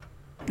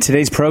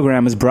Today's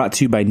program is brought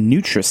to you by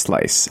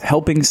NutriSlice,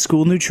 helping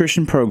school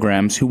nutrition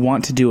programs who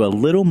want to do a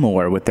little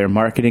more with their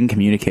marketing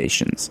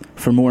communications.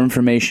 For more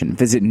information,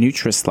 visit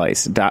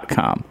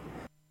NutriSlice.com.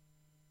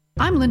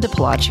 I'm Linda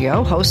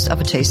Pelaccio, host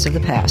of A Taste of the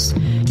Past.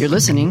 You're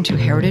listening to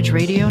Heritage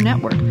Radio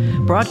Network,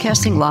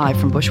 broadcasting live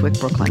from Bushwick,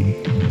 Brooklyn.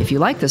 If you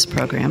like this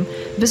program,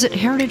 visit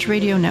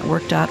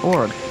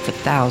heritageradionetwork.org for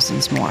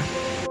thousands more.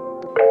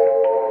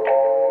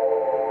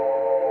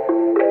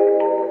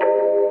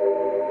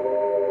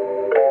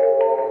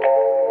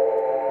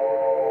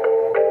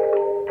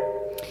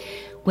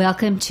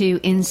 Welcome to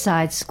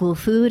Inside School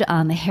Food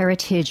on the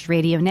Heritage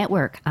Radio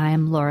Network. I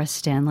am Laura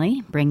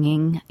Stanley,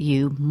 bringing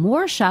you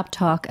more shop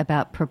talk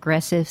about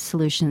progressive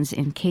solutions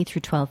in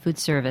K-12 food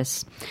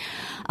service.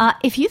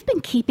 If you've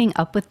been keeping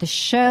up with the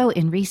show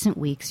in recent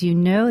weeks, you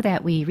know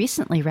that we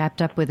recently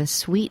wrapped up with a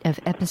suite of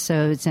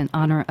episodes in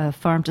honor of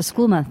Farm to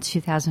School Month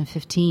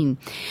 2015.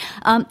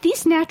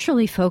 These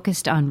naturally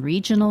focused on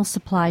regional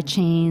supply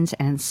chains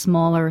and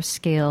smaller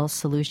scale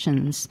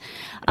solutions.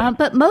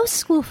 But most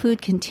school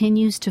food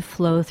continues to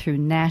flow through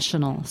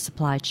national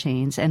supply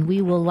chains, and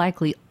we will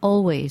likely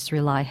always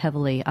rely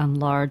heavily on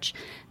large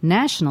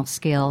national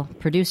scale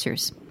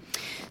producers.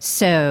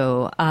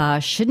 So,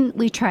 shouldn't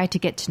we try to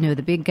get to know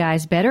the big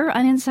guys better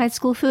on Inside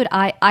School Food?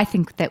 I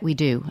think that we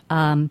do.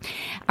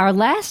 Our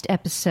last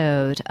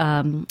episode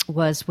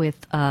was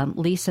with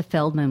Lisa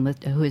Feldman,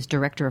 who is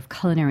Director of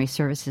Culinary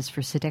Services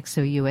for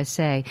Sodexo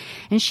USA,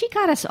 and she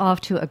got us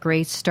off to a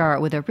great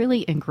start with a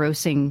really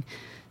engrossing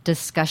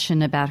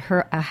discussion about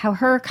how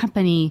her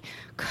company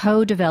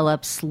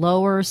co-develops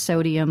lower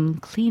sodium,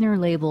 cleaner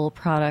label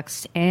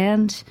products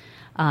and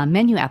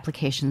menu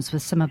applications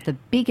with some of the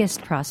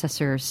biggest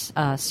processors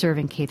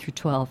serving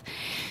K-12.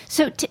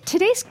 So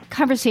today's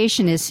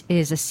conversation is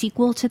a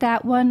sequel to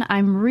that one.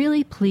 I'm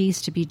really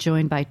pleased to be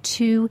joined by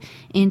two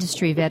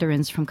industry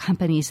veterans from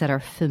companies that are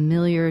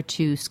familiar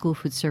to school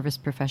food service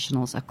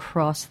professionals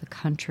across the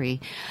country.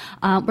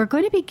 We're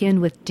going to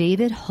begin with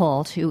David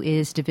Halt, who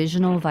is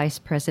Divisional Vice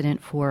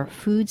President for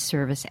Food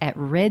Service at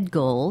Red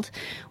Gold,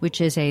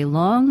 which is a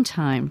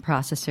longtime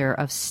processor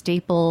of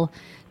staple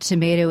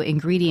tomato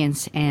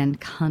ingredients and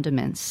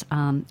condiments.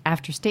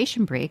 After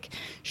station break,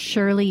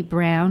 Shirley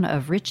Brown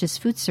of Rich's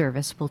Food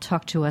Service will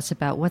talk to us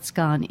about what's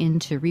gone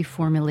into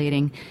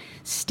reformulating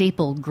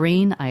staple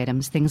grain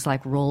items, things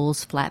like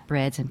rolls,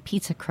 flatbreads, and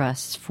pizza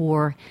crusts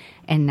for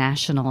a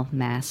national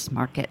mass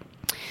market.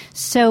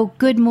 So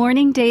good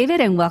morning,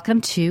 David, and welcome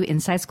to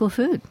Inside School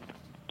Food.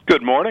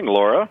 Good morning,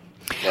 Laura.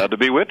 Glad to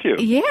be with you.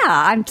 Yeah,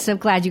 I'm so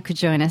glad you could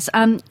join us.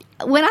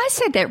 When I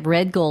said that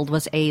Red Gold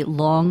was a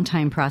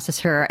long-time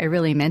processor, I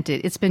really meant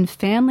it. It's been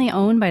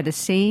family-owned by the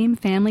same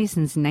family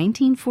since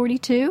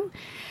 1942.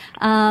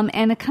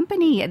 And the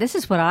company, this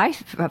is what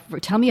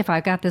tell me if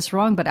I got this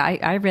wrong, but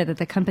I read that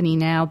the company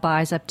now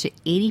buys up to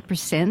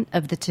 80%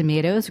 of the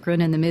tomatoes grown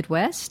in the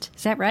Midwest.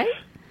 Is that right?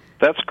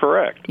 That's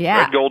correct.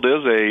 Yeah. Red Gold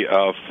is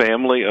a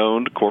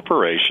family-owned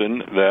corporation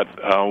that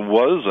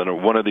was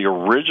one of the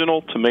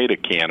original tomato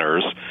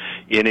canners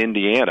in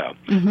Indiana.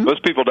 Mm-hmm.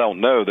 Most people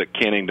don't know that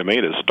canning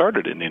tomatoes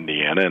started in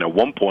Indiana, and at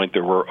one point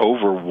there were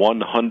over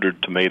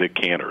 100 tomato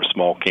canners,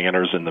 small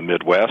canners in the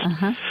Midwest.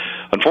 Uh-huh.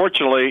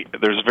 Unfortunately,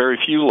 there's very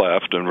few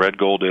left, and Red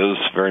Gold is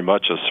very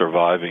much a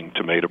surviving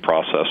tomato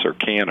processor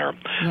canner.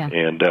 Yeah.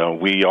 And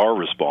we are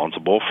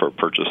responsible for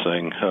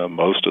purchasing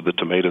most of the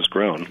tomatoes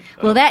grown.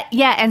 Well,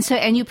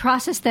 and you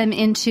process them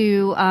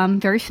into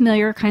very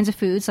familiar kinds of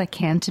foods like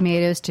canned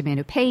tomatoes,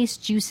 tomato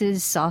paste,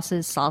 juices,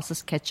 sauces,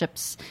 salsas,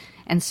 ketchups,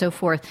 and so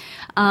forth.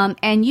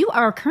 And you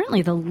are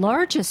currently the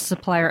largest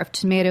supplier of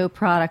tomato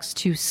products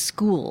to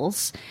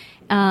schools,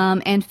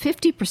 and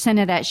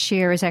 50% of that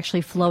share is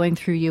actually flowing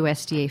through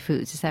USDA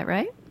foods. Is that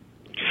right?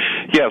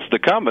 Yes, the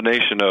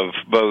combination of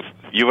both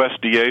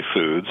USDA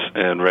foods,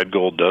 and Red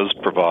Gold does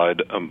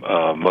provide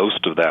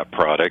most of that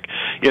product,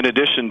 in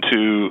addition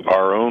to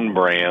our own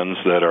brands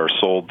that are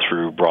sold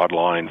through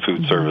broadline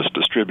food service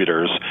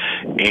distributors,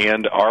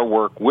 and our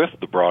work with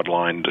the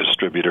broadline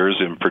distributors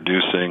in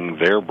producing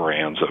their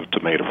brands of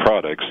tomato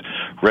products.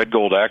 Red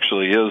Gold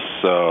actually is,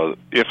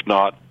 if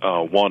not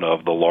one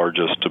of the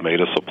largest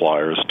tomato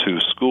suppliers to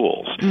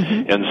schools.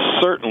 Mm-hmm. And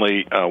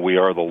certainly we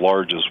are the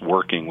largest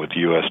working with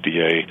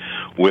USDA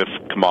with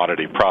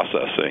commodity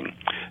processing.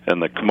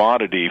 And the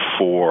commodity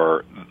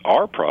for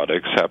our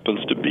products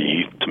happens to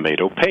be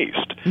tomato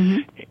paste.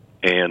 Mm-hmm.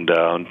 And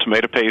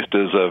tomato paste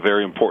is a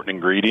very important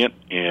ingredient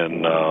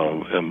in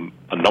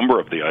a number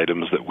of the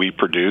items that we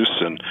produce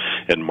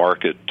and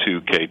market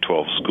to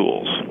K-12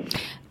 schools.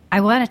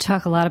 I want to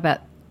talk a lot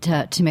about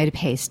tomato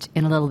paste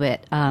in a little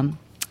bit.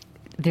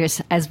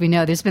 As we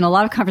know, there's been a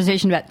lot of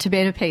conversation about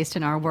tomato paste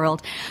in our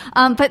world.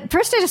 But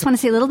first, I just want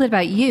to say a little bit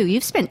about you.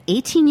 You've spent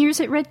 18 years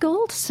at Red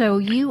Gold, so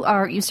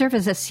you serve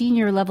as a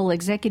senior level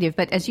executive.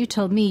 But as you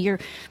told me, you're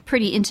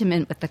pretty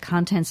intimate with the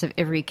contents of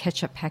every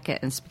ketchup packet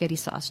and spaghetti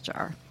sauce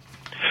jar.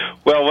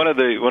 Well, one of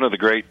the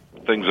great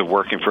things of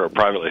working for a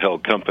privately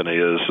held company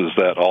is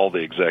that all the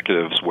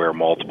executives wear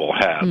multiple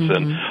hats. Mm-hmm.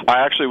 And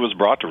I actually was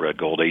brought to Red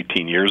Gold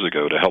 18 years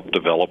ago to help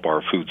develop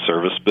our food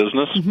service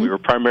business. Mm-hmm. We were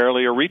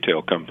primarily a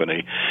retail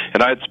company,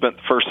 and I had spent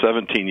the first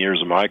 17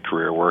 years of my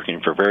career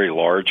working for very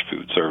large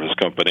food service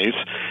companies,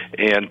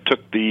 and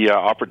took the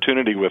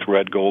opportunity with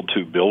Red Gold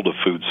to build a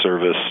food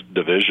service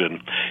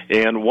division.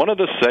 And one of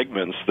the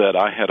segments that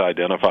I had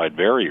identified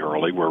very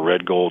early where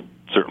Red Gold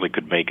certainly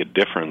could make a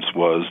difference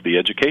was the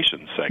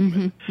education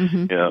segment,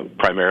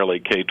 primarily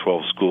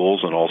K-12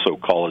 schools and also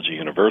college and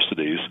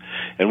universities.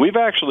 And we've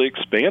actually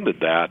expanded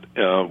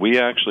that. We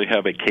actually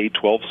have a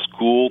K-12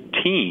 school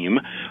team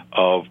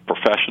of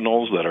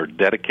professionals that are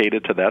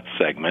dedicated to that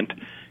segment.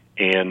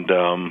 And,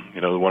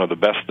 one of the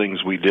best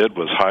things we did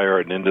was hire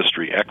an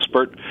industry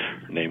expert.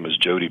 Her name is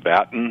Jody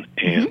Batten,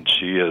 and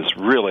she has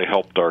really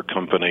helped our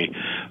company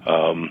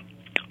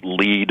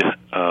lead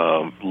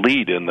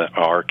in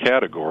our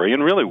category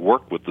and really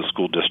work with the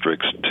school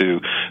districts to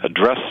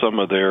address some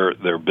of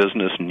their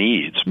business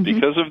needs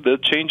because of the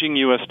changing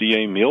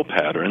USDA meal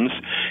patterns,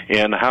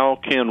 and how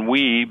can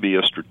we be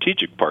a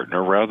strategic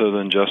partner rather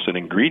than just an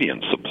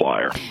ingredient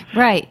supplier.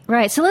 Right.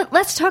 So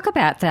let's talk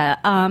about that.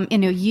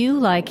 You,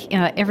 like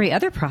every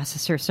other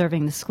processor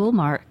serving the school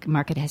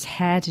market, has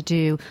had to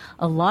do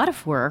a lot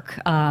of work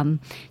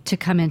to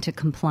come into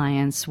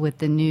compliance with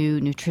the new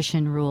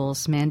nutrition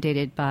rules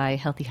mandated by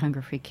Healthy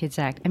Hunger-Free Kids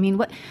Act. I mean,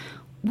 what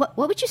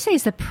would you say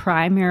is the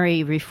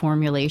primary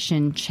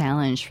reformulation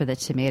challenge for the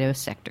tomato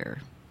sector?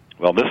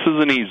 Well, this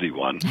is an easy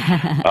one.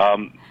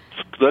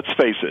 Let's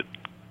face it.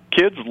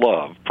 Kids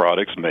love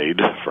products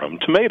made from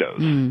tomatoes.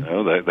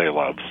 They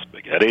love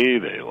spaghetti,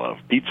 they love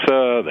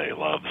pizza, they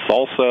love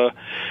salsa,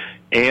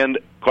 and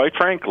quite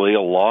frankly,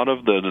 a lot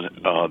of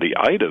the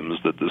items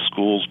that the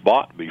schools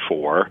bought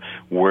before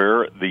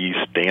were the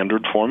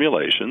standard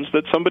formulations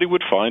that somebody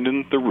would find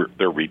in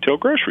their retail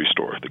grocery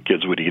store. The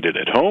kids would eat it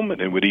at home, and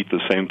they would eat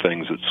the same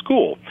things at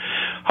school.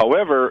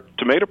 However,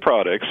 tomato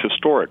products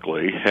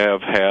historically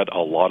have had a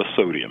lot of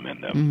sodium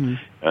in them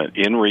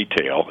in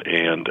retail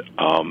and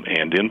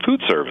in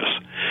food service.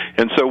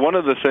 And so one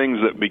of the things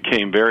that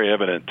became very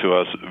evident to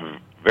us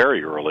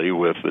very early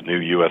with the new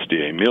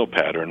USDA meal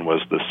pattern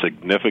was the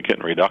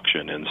significant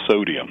reduction in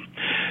sodium.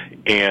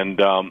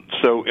 And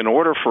so in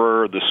order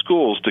for the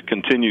schools to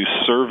continue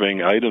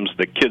serving items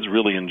that kids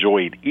really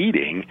enjoyed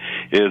eating,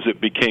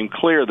 it became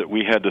clear that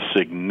we had to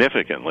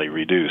significantly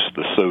reduce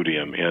the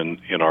sodium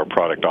in our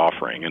product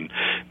offering. And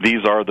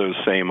these are those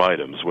same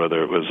items,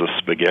 whether it was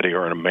a spaghetti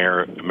or a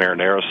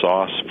marinara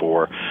sauce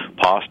for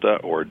pasta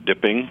or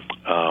dipping,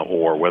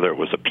 or whether it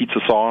was a pizza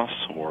sauce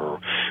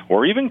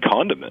or even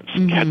condiments,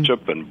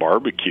 ketchup and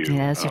barbecue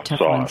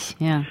sauce.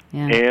 Yeah.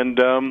 And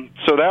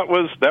so that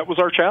was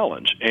our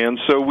challenge. And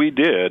so we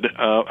did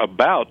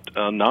about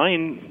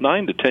 9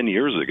 to 10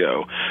 years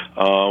ago.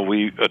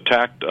 We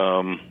attacked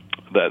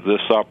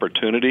this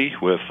opportunity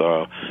with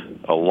a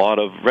lot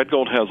of Red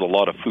Gold has a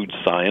lot of food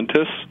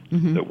scientists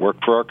that work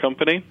for our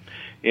company.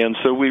 And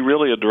so we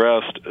really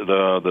addressed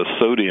the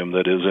sodium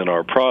that is in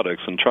our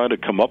products and tried to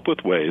come up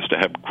with ways to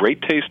have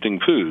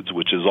great-tasting foods,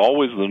 which is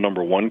always the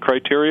number one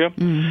criteria,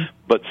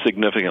 but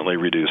significantly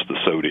reduce the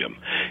sodium.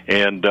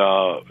 And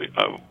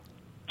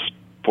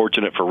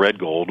fortunate for Red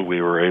Gold,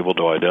 we were able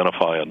to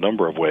identify a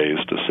number of ways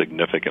to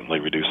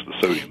significantly reduce the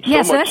sodium.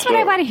 Yeah, so that's what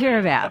I want to hear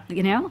about,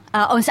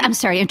 I'm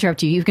sorry to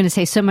interrupt you. You were going to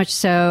say so much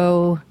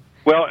so...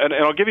 Well, and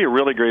I'll give you a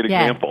really great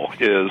example,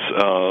 is...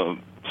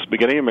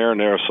 spaghetti and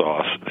marinara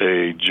sauce,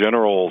 a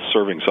general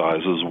serving size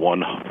is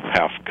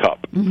 1/2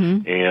 cup.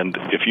 And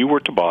if you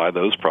were to buy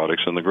those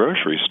products in the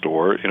grocery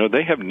store,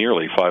 they have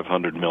nearly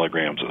 500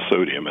 milligrams of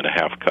sodium in a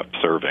 1/2 cup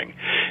serving.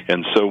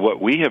 And so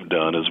what we have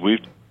done is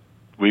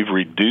we've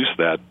reduced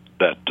that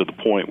to the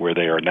point where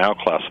they are now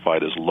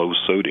classified as low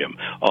sodium,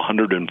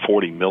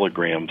 140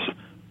 milligrams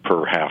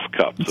per 1/2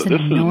 cup. So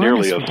this is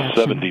nearly a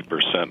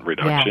 70%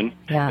 reduction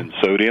in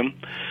sodium.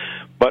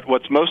 But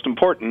what's most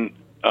important,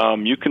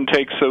 you can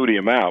take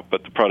sodium out,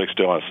 but the product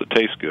still has to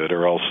taste good,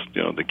 or else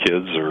the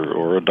kids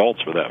or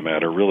adults, for that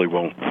matter, really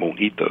won't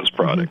eat those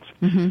products.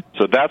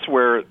 So that's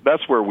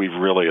where we've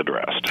really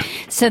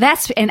addressed. So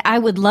and I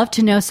would love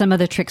to know some of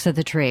the tricks of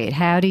the trade.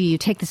 How do you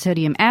take the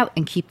sodium out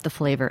and keep the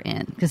flavor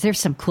in? Because there's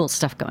some cool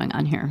stuff going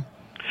on here.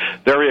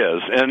 There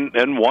is,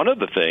 and one of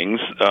the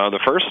things, the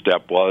first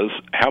step was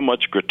how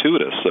much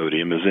gratuitous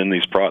sodium is in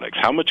these products.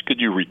 How much could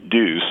you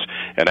reduce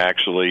and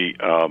actually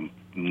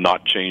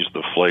not change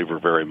the flavor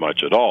very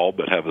much at all,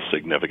 but have a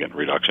significant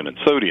reduction in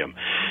sodium.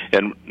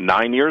 And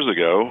 9 years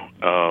ago,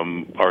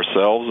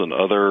 ourselves and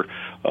other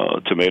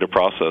tomato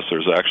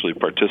processors actually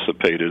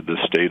participated in the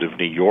state of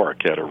New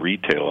York at a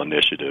retail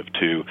initiative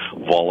to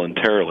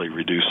voluntarily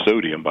reduce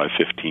sodium by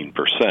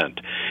 15%.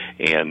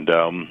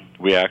 And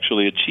we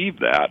actually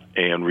achieved that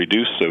and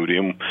reduced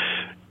sodium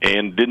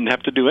and didn't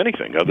have to do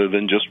anything other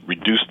than just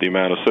reduce the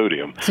amount of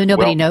sodium. So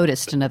nobody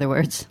noticed, in other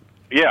words.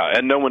 Yeah,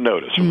 and no one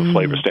noticed from a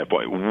flavor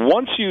standpoint.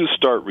 Once you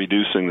start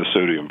reducing the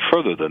sodium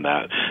further than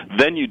that,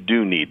 then you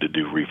do need to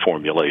do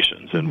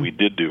reformulations. And we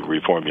did do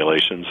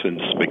reformulations in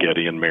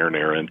spaghetti and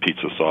marinara and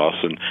pizza sauce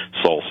and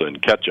salsa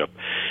and ketchup.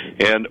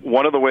 And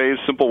one of the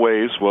simple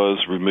ways,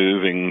 was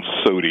removing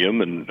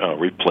sodium and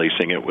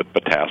replacing it with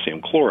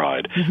potassium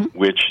chloride,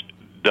 which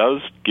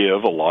does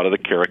give a lot of the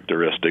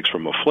characteristics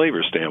from a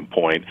flavor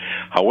standpoint.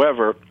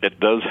 However, it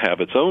does have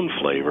its own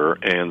flavor,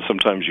 and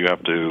sometimes you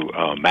have to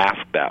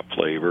mask that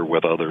flavor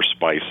with other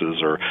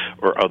spices or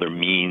other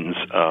means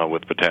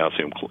with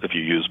potassium, if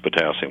you use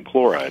potassium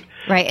chloride.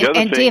 Right,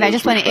 and Dave, I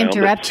just want to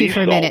interrupt you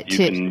for a minute. You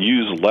can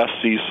use less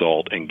sea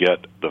salt and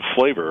get the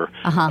flavor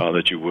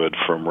that you would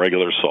from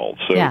regular salt.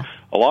 So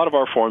a lot of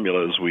our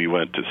formulas, we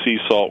went to sea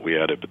salt, we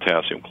added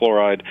potassium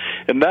chloride,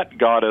 and that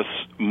got us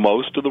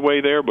most of the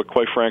way there, but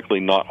quite frankly,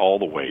 not all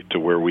the way to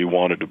where we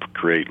wanted to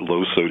create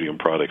low-sodium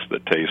products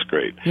that taste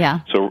great.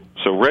 Yeah. So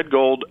Red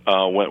Gold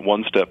went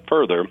one step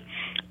further,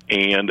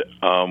 and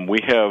we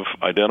have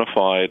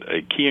identified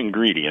a key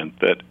ingredient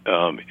that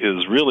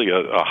is really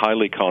a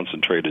highly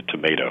concentrated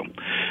tomato.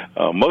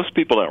 Most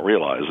people don't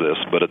realize this,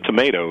 but a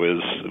tomato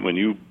is, when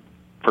you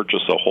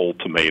purchase a whole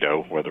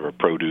tomato, whether a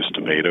produce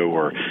tomato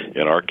or,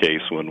 in our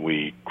case, when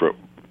we grow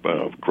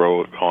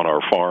it on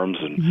our farms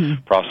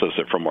and process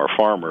it from our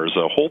farmers,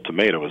 a whole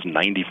tomato is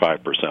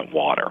 95%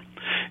 water.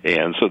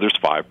 And so there's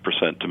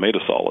 5% tomato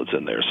solids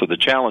in there. So the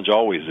challenge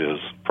always is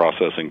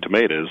processing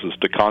tomatoes is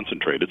to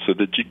concentrate it so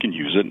that you can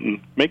use it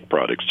and make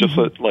products. Just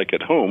like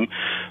at home,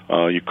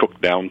 you cook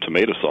down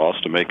tomato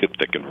sauce to make it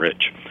thick and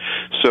rich.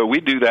 So we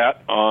do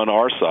that on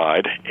our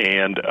side,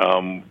 and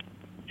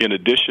in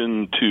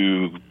addition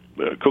to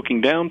cooking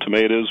down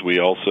tomatoes, we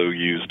also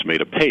use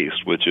tomato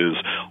paste, which is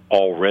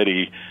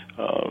already,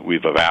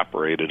 we've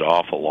evaporated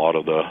off a lot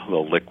of the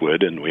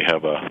liquid, and we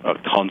have a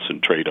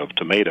concentrate of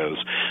tomatoes.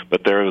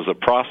 But there is a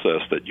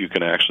process that you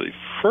can actually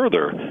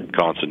further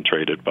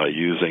concentrate it by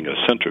using a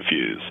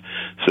centrifuge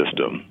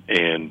system.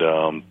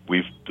 And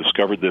we've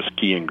discovered this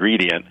key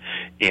ingredient,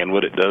 and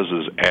what it does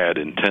is add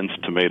intense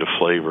tomato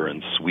flavor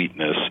and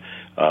sweetness.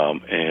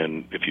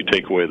 And if you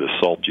take away the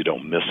salt, you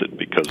don't miss it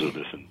because of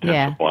this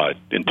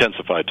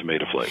intensified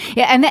tomato flavor.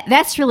 Yeah, and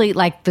that's really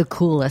like the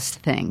coolest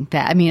thing.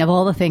 Of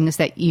all the things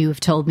that you've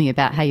told me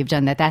about how you've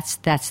done that,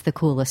 that's the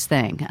coolest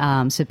thing.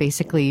 So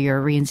basically,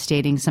 you're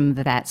reinstating some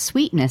of that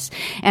sweetness.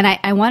 And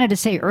I wanted to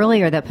say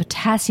earlier that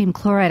potassium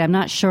chloride, I'm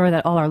not sure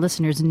that all our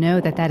listeners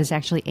know that is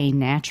actually a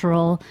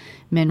natural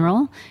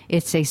mineral.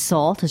 It's a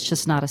salt. It's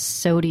just not a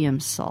sodium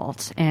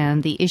salt.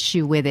 And the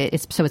issue with it,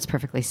 it's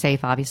perfectly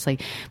safe, obviously,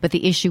 but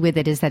the issue with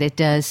it is that it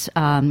does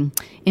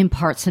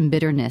impart some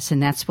bitterness,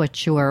 and that's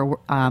what you're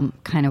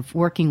kind of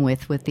working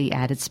with the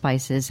added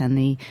spices and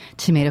the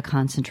tomato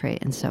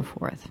concentrate and so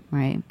forth,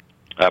 right?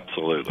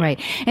 Absolutely.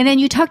 Right. And then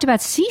you talked about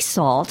sea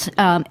salt,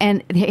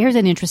 and here's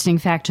an interesting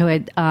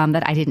factoid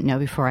that I didn't know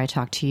before I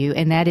talked to you,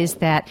 and that is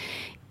that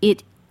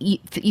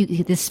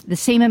the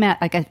same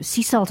amount, like a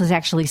sea salt is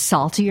actually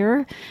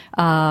saltier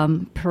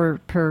per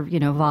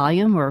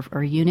volume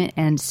or unit,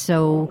 and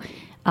so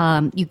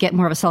you get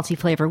more of a salty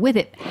flavor with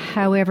it.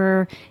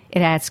 However,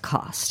 it adds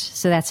cost,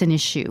 so that's an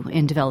issue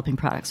in developing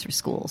products for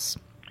schools.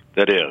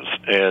 That is,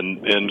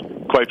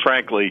 and quite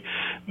frankly,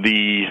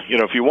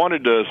 if you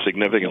wanted to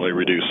significantly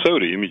reduce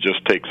sodium, you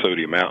just take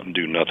sodium out and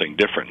do nothing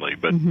differently.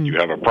 But you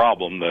have a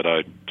problem that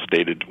I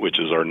stated, which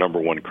is our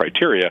number one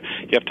criteria.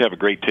 You have to have a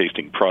great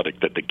tasting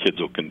product that the kids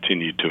will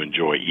continue to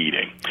enjoy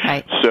eating.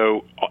 Right.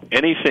 So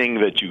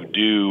anything that you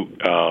do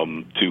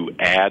to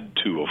add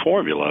to a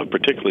formula,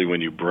 particularly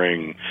when you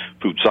bring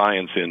food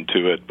science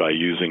into it by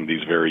using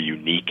these very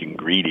unique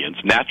ingredients,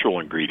 natural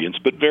ingredients,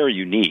 but very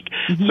unique,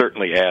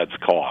 certainly adds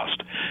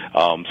cost.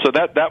 So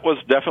that was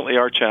definitely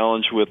our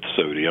challenge with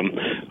sodium.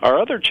 Our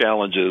other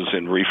challenges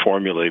in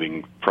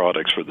reformulating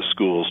products for the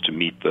schools to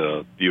meet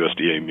the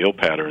USDA meal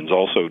patterns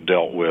also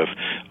dealt with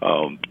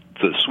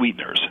the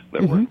sweeteners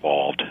that were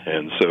involved.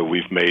 And so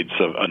we've made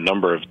a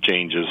number of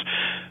changes,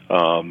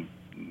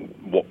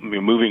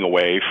 moving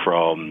away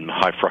from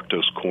high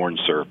fructose corn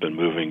syrup and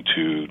moving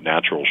to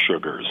natural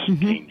sugars,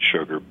 cane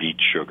sugar, beet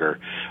sugar,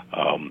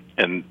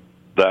 and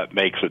that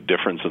makes a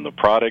difference in the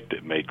product.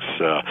 It makes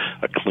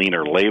a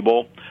cleaner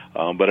label,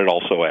 but it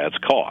also adds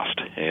cost.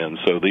 And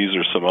so these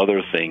are some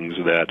other things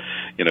that,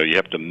 you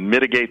have to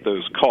mitigate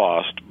those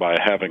costs by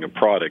having a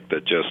product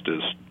that just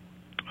is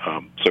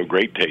so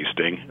great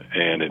tasting,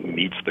 and it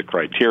meets the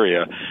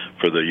criteria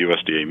for the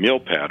USDA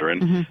meal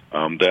pattern,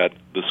 that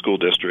the school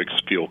districts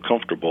feel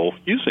comfortable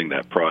using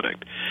that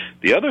product.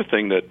 The other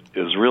thing that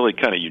is really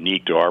kind of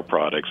unique to our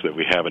products that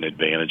we have an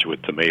advantage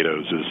with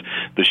tomatoes is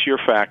the sheer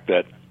fact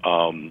that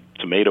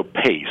tomato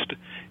paste,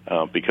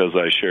 because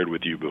I shared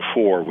with you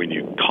before, when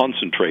you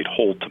concentrate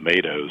whole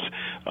tomatoes,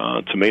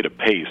 tomato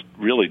paste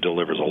really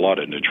delivers a lot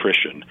of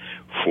nutrition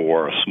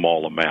for a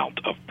small amount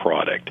of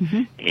product.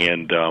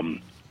 And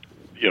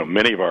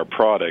many of our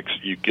products,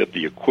 you get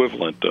the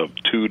equivalent of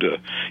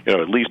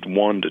at least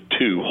 1 to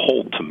 2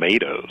 whole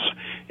tomatoes.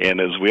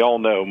 And as we all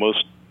know,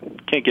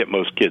 can't get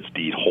most kids to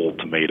eat whole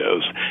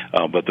tomatoes,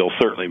 but they'll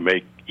certainly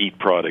eat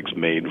products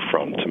made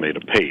from tomato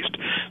paste.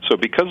 So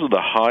because of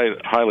the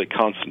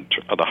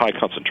high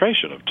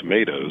concentration of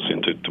tomatoes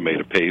into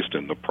tomato paste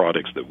and the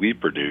products that we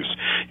produce,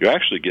 you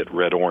actually get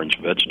red-orange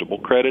vegetable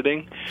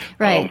crediting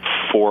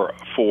for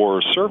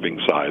serving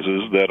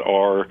sizes that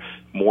are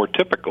more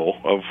typical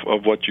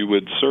of what you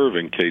would serve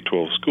in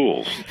K-12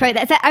 schools.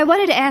 Right. I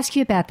wanted to ask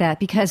you about that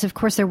because, of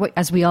course,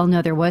 as we all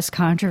know, there was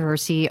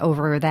controversy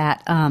over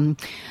that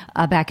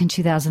back in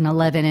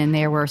 2011, and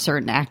there were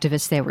certain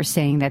activists that were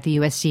saying that the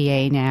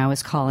USDA now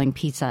is calling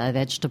pizza a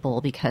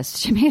vegetable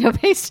because tomato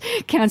paste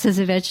counts as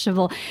a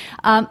vegetable.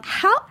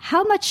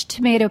 How much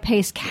tomato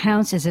paste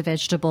counts as a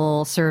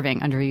vegetable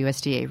serving under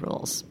USDA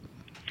rules?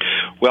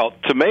 Well,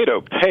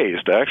 tomato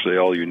paste, actually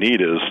all you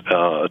need is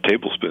a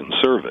tablespoon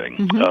serving.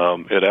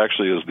 Mm-hmm. It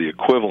actually is the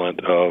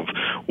equivalent of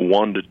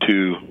 1 to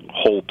 2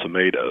 whole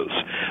tomatoes.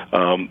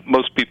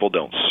 Most people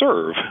don't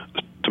serve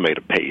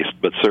tomato paste,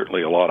 but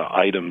certainly a lot of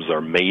items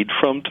are made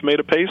from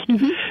tomato paste.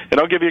 Mm-hmm.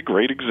 And I'll give you a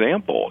great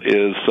example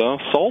is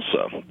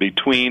salsa.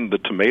 Between the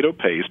tomato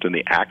paste and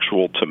the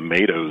actual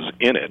tomatoes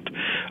in it,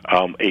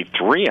 a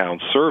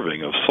 3-ounce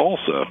serving of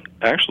salsa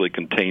actually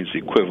contains the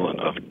equivalent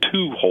of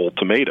 2 whole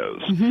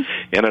tomatoes. Mm-hmm.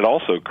 And it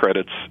also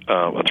credits,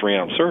 a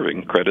 3-ounce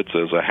serving credits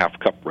as a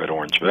half-cup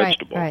red-orange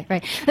vegetable. Right.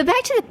 But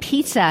back to the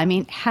pizza, I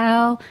mean,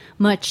 how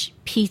much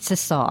pizza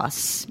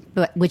sauce,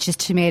 which is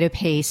tomato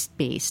paste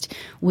based,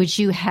 would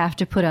you have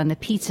to put on the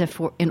pizza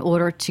in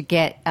order to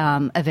get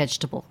a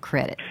vegetable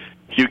credit?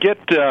 You get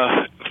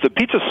the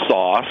pizza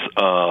sauce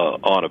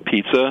on a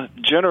pizza.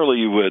 Generally,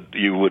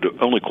 you would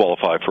only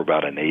qualify for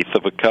about 1/8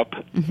 of a cup,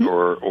 mm-hmm.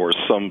 or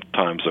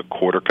sometimes a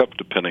 1/4 cup,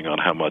 depending on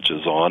how much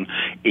is on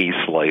a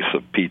slice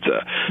of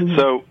pizza. Mm-hmm.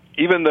 So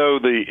even though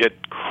it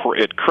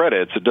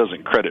credits, it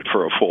doesn't credit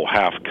for a full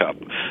half cup.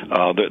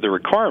 The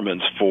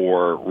requirements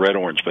for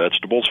red-orange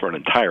vegetables for an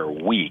entire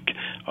week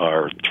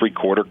are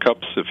 3/4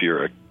 cups if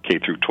you're a K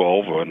through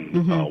 12, and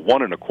mm-hmm.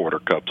 1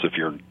 1/4 cups if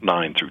you're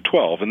 9 through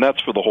 12, and that's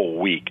for the whole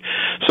week.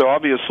 So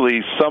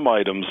obviously, some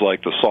items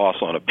like the sauce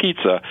on a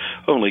pizza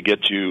only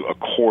get you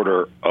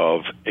 1/4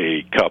 of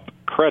a cup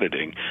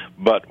crediting.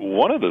 But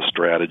one of the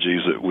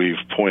strategies that we've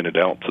pointed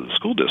out to the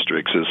school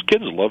districts is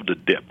kids love to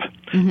dip.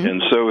 Mm-hmm.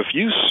 And so if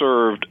you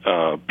served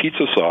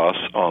pizza sauce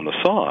on the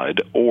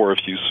side, or if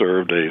you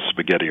served a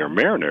spaghetti or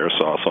marinara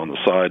sauce on the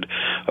side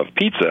of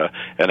pizza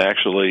and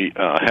actually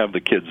have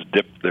the kids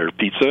dip their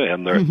pizza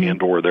and their mm-hmm.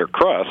 and or their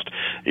crust,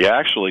 you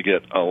actually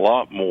get a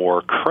lot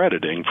more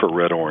crediting for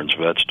red-orange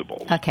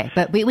vegetables. Okay,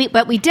 but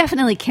we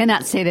definitely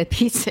cannot say that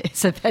pizza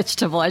is a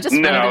vegetable. I just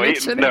wanted to make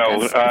sure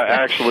that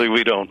actually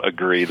we don't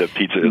agree that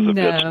pizza is a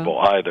vegetable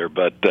either,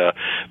 but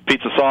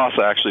pizza sauce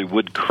actually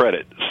would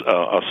credit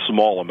a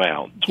small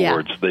amount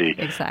towards the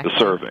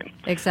serving.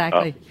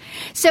 Exactly.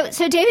 So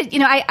David,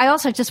 I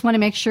also just want to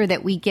make sure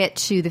that we get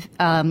to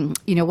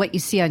the what you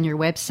see on your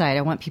website.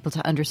 I want people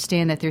to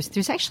understand that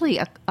there's actually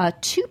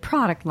 2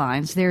 product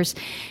lines. There's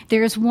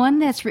one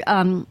that's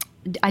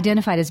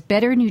identified as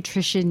Better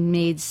Nutrition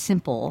Made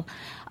Simple.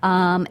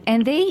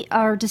 And they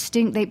are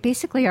distinct. They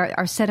basically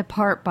are set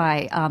apart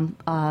by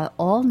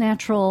all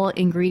natural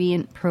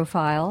ingredient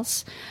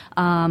profiles.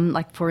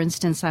 Like, for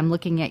instance, I'm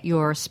looking at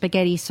your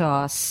spaghetti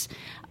sauce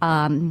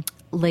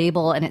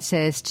label, and it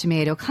says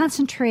tomato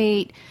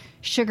concentrate,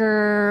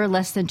 sugar,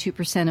 less than 2%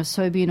 of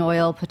soybean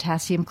oil,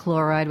 potassium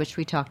chloride, which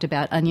we talked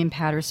about, onion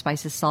powder,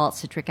 spices, salt,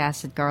 citric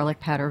acid,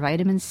 garlic powder,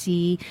 vitamin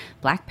C,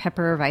 black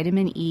pepper,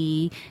 vitamin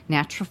E,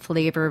 natural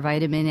flavor,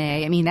 vitamin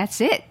A. I mean, that's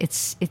it.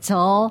 It's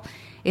all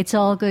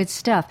good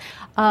stuff.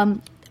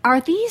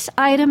 Are these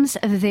items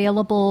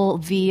available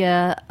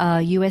via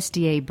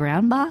USDA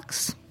brown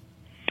box?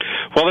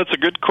 Well, that's a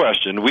good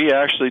question. We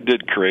actually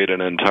did create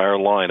an entire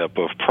lineup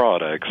of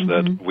products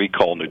mm-hmm. that we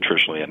call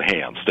nutritionally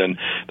enhanced. And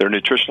they're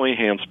nutritionally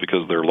enhanced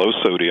because they're low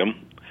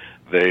sodium.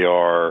 They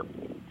are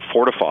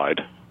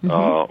fortified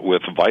mm-hmm.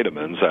 With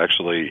vitamins,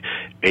 actually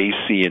A,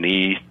 C, and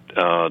E,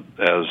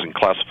 as and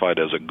classified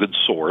as a good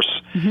source.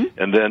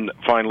 Mm-hmm. And then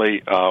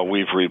finally,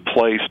 we've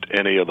replaced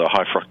any of the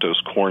high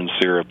fructose corn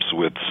syrups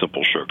with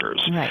simple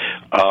sugars. Right.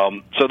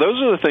 So those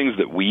are the things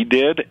that we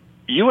did.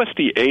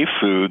 USDA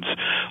foods,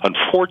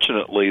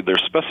 unfortunately, their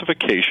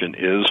specification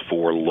is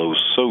for low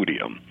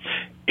sodium.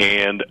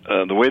 And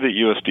the way that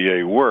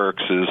USDA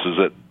works is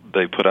that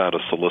they put out a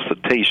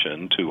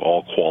solicitation to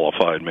all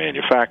qualified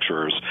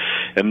manufacturers,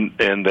 and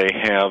they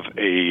have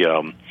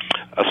a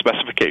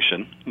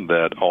specification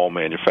that all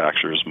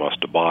manufacturers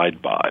must abide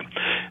by.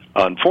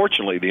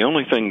 Unfortunately, the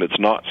only thing that's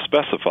not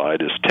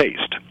specified is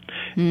taste.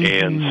 Mm-hmm.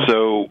 And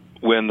so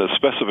when the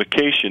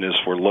specification is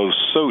for low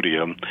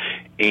sodium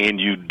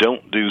and you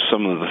don't do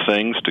some of the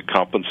things to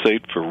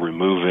compensate for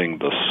removing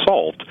the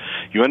salt,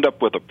 you end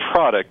up with a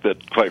product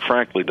that, quite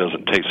frankly,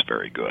 doesn't taste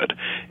very good.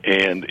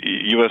 And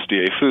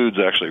USDA Foods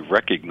actually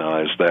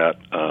recognized that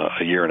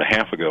a year and a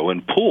half ago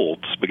and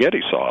pulled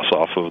spaghetti sauce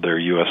off of their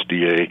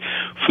USDA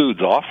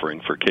Foods offering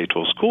for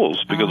K-12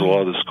 schools because a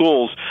lot of the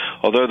schools,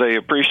 although they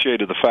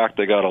appreciated the fact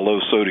they got a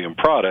low-sodium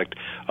product,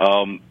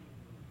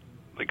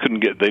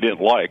 they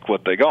didn't like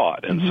what they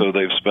got. And so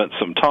they've spent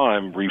some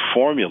time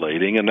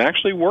reformulating and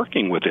actually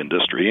working with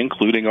industry,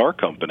 including our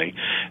company,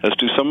 as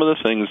to some of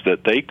the things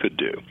that they could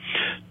do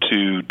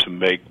to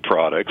make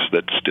products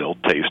that still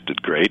tasted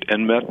great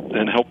and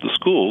help the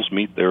schools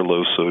meet their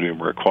low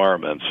sodium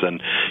requirements.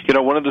 And,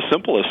 one of the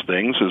simplest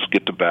things is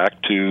get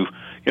back to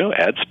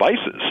add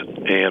spices,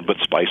 but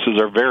spices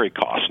are very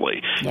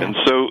costly. Yeah. And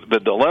so the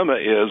dilemma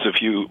is,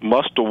 if you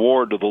must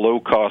award to the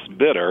low-cost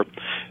bidder,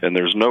 and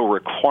there's no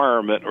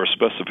requirement or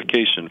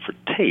specification for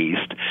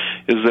taste,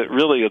 is that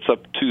really it's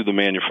up to the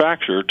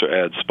manufacturer to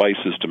add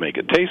spices to make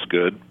it taste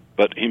good,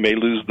 but he may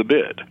lose the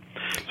bid.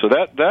 So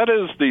that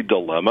is the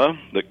dilemma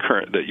that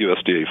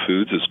USDA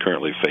Foods is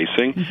currently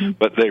facing,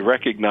 but they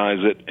recognize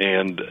it,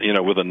 and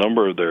with a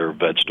number of their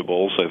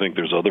vegetables, I think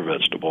there's other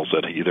vegetables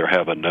that either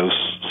have a no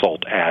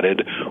salt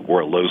added or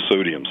a low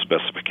sodium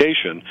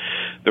specification,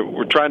 that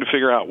we're trying to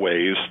figure out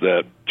ways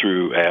that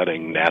through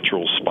adding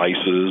natural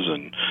spices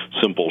and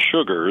simple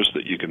sugars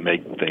that you can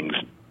make things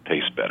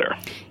taste better.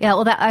 Yeah,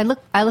 well,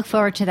 I look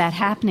forward to that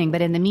happening.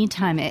 But in the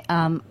meantime,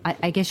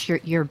 I guess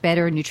your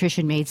Better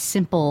Nutrition Made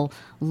Simple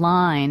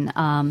line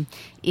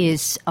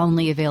is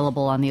only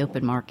available on the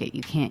open market.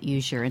 You can't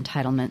use your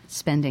entitlement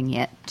spending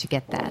yet to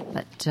get that.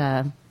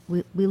 But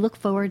we look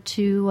forward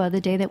to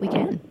the day that we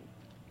can.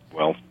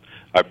 Well,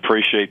 I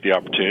appreciate the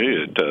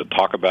opportunity to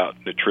talk about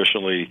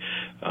nutritionally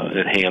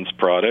enhanced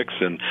products.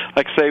 And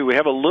like I say, we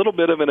have a little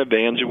bit of an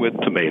advantage with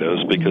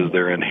tomatoes because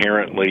they're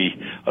inherently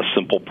a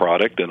simple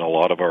product, and a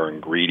lot of our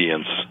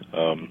ingredients,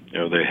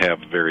 they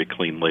have very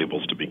clean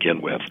labels to begin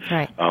with.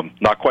 Right.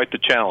 Not quite the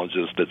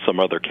challenges that some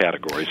other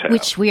categories have.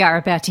 Which we are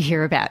about to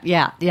hear about.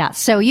 Yeah.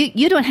 So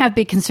you don't have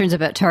big concerns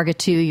about Target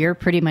 2. You're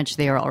pretty much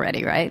there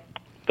already, right?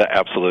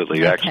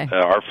 Absolutely. Okay.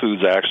 Our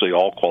foods actually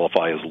all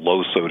qualify as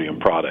low-sodium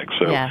products,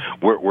 so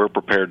we're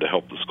prepared to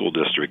help the school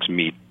districts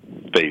meet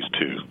Phase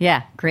 2.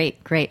 Yeah, great.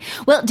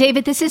 Well,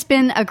 David, this has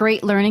been a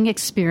great learning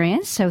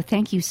experience, so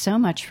thank you so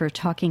much for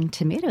talking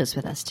tomatoes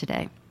with us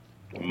today.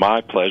 My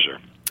pleasure.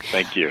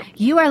 Thank you.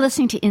 You are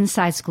listening to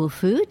Inside School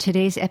Food.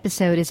 Today's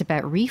episode is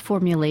about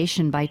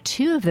reformulation by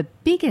two of the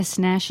biggest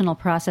national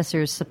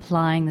processors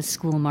supplying the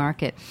school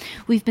market.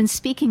 We've been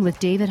speaking with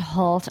David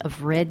Halt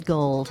of Red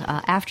Gold.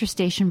 After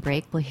station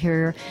break, we'll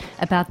hear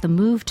about the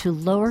move to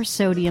lower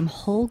sodium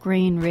whole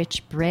grain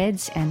rich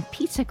breads and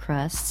pizza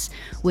crusts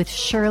with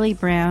Shirley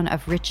Brown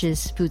of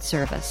Rich's Food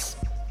Service.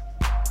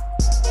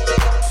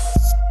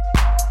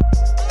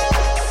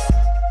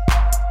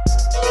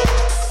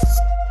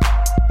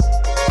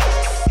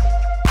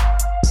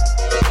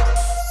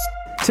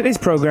 Today's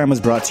program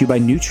was brought to you by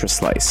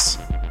NutriSlice.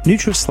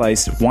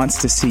 NutriSlice wants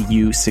to see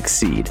you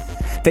succeed.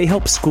 They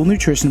help school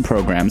nutrition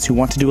programs who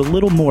want to do a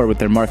little more with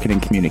their marketing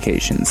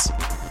communications.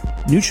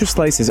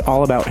 NutriSlice is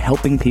all about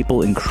helping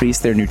people increase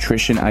their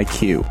nutrition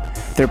IQ.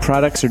 Their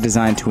products are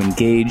designed to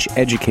engage,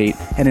 educate,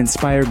 and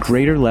inspire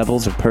greater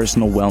levels of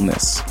personal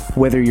wellness.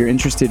 Whether you're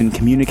interested in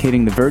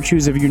communicating the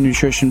virtues of your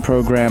nutrition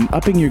program,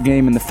 upping your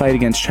game in the fight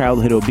against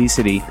childhood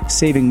obesity,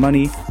 saving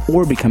money,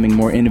 or becoming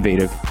more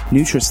innovative,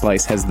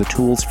 NutriSlice has the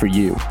tools for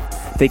you.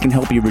 They can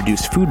help you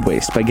reduce food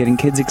waste by getting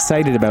kids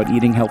excited about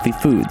eating healthy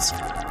foods.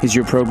 Is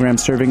your program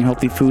serving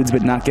healthy foods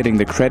but not getting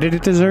the credit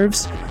it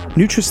deserves?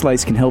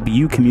 NutriSlice can help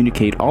you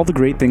communicate all the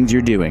great things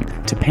you're doing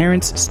to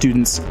parents,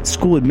 students,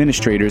 school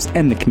administrators,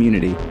 and the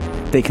community.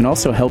 They can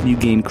also help you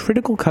gain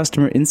critical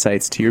customer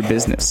insights to your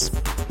business.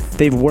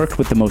 They've worked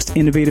with the most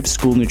innovative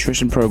school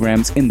nutrition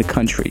programs in the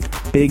country,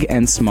 big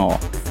and small,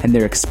 and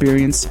their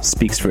experience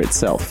speaks for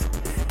itself.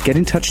 Get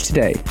in touch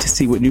today to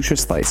see what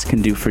NutriSlice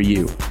can do for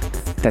you.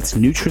 That's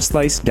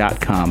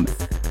NutriSlice.com.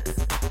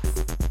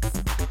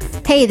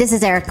 Hey, this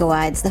is Erica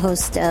Wides, the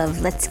host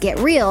of Let's Get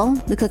Real,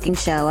 the cooking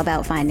show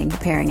about finding,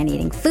 preparing, and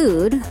eating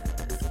food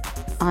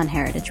on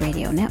Heritage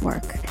Radio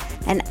Network.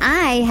 And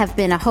I have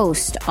been a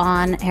host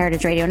on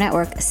Heritage Radio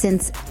Network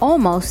since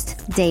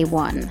almost day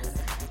one,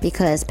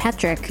 because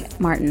Patrick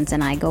Martins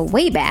and I go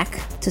way back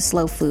to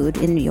Slow Food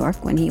in New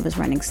York when he was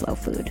running Slow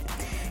Food.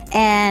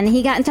 And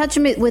he got in touch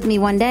with me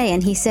one day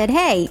and he said,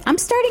 "Hey, I'm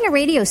starting a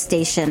radio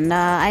station.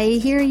 I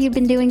hear you've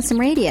been doing some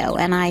radio."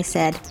 And I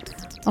said,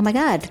 "Oh my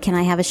God, can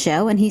I have a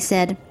show?" And he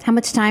said, "How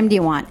much time do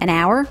you want? An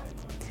hour?"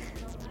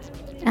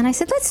 And I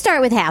said, "Let's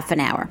start with half an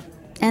hour."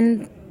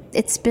 And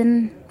it's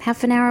been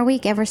half an hour a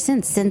week ever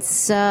since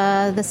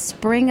the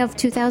spring of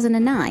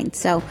 2009.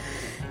 So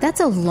that's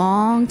a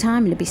long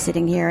time to be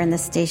sitting here in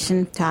this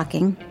station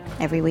talking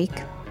every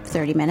week,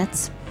 30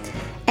 minutes.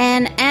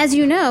 And as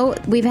you know,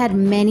 we've had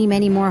many,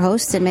 many more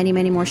hosts and many,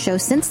 many more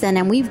shows since then,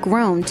 and we've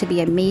grown to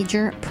be a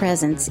major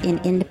presence in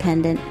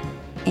independent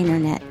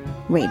internet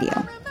radio.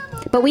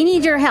 But we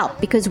need your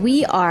help because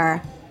we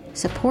are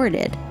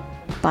supported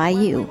by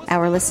you,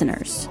 our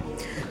listeners.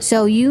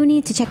 So you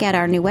need to check out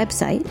our new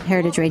website,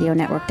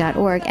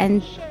 heritageradionetwork.org,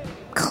 and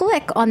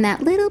click on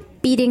that little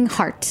beating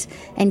heart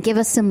and give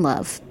us some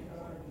love.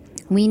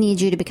 We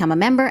need you to become a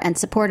member and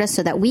support us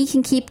so that we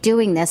can keep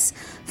doing this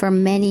for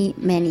many,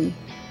 many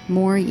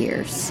more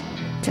years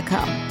to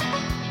come.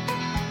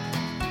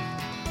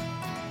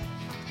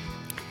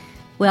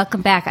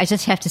 Welcome back. I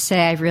just have to say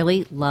I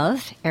really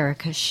love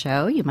Erica's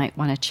show. You might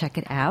want to check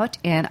it out.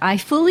 And I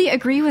fully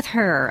agree with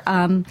her.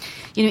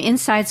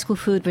 Inside School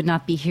Food would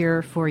not be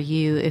here for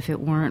you if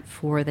it weren't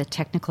for the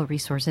technical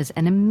resources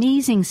and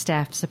amazing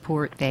staff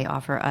support they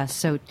offer us.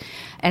 So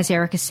as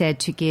Erica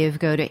said, to give,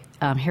 go to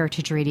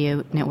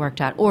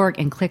heritageradionetwork.org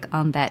and click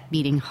on that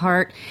beating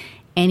heart.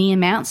 Any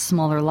amount,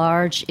 small or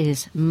large,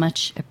 is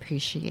much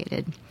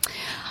appreciated.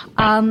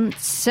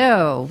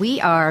 So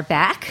we are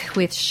back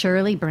with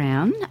Shirley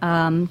Brown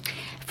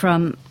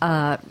from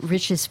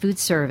Rich's Food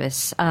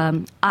Service.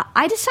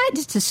 I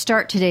decided to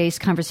start today's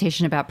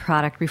conversation about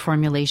product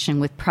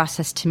reformulation with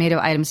processed tomato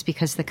items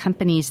because the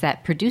companies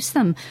that produce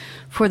them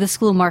for the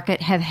school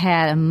market have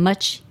had a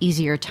much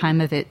easier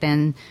time of it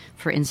than,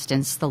 for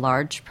instance, the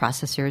large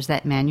processors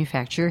that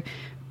manufacture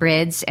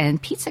breads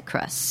and pizza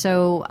crusts.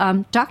 So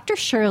Dr.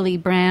 Shirley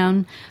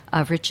Brown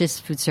of Rich's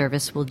Food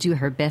Service will do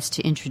her best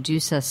to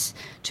introduce us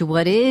to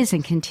what is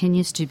and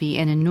continues to be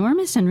an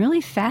enormous and really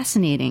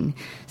fascinating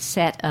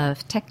set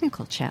of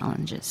technical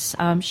challenges.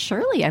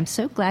 Shirley, I'm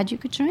so glad you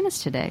could join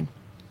us today.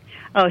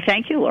 Oh,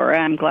 thank you, Laura.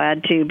 I'm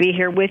glad to be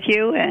here with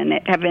you and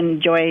have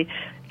enjoyed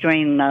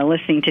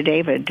listening to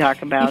David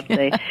talk about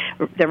the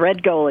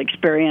Red Gold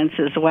experience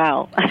as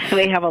well.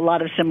 They have a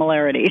lot of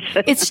similarities.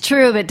 It's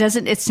true, but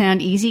doesn't it sound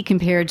easy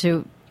compared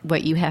to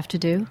what you have to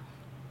do?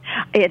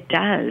 It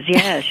does,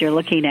 yes. You're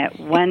looking at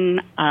one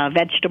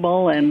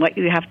vegetable and what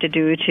you have to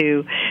do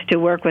to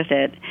work with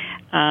it.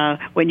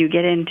 When you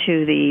get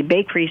into the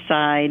bakery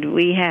side,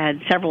 we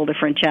had several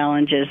different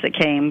challenges that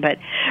came, but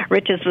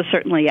Rich's was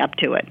certainly up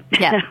to it.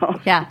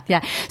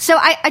 Yeah. So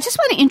I just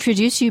want to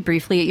introduce you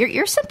briefly.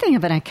 You're something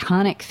of an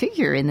iconic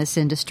figure in this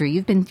industry.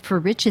 You've been for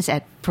Rich's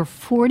for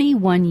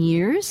 41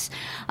 years.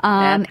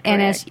 That's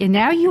correct. And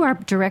now you are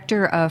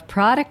Director of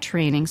Product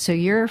Training, so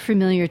you're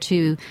familiar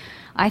to,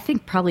 I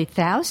think, probably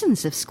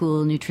thousands of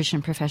school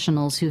nutrition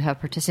professionals who have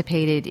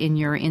participated in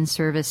your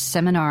in-service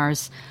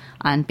seminars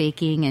on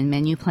baking and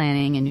menu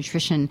planning and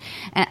nutrition.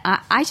 And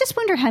I just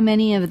wonder how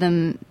many of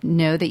them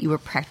know that you were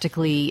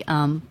practically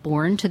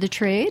born to the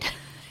trade.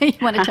 You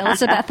want to tell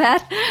us about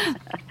that?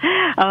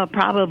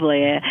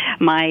 Probably.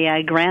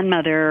 My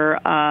grandmother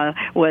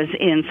was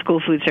in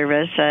school food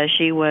service.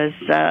 She was,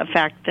 in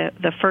fact,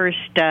 the first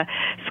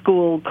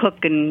school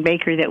cook and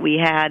baker that we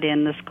had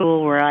in the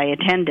school where I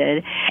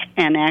attended,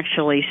 and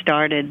actually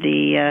started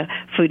the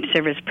food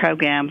service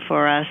program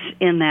for us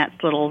in that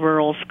little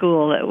rural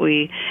school that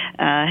we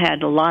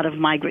had a lot of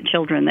migrant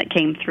children that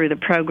came through the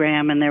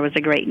program, and there was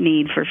a great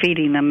need for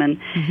feeding them. And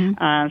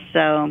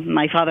so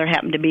my father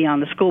happened to be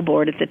on the school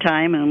board at the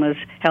time and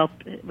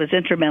was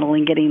instrumental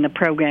in getting the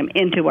program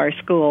into our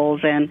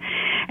schools, and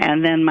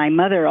then my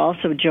mother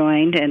also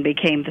joined and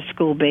became the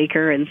school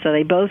baker, and so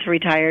they both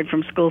retired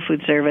from school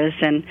food service,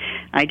 and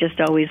I just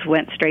always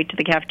went straight to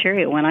the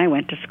cafeteria when I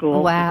went to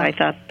school. Wow. I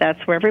thought that's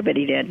where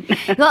everybody did.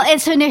 Well,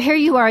 and so now here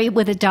you are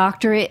with a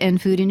doctorate in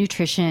food and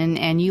nutrition,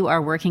 and you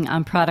are working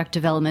on product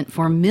development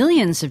for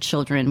millions of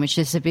children, which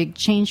is a big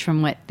change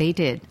from what they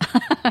did.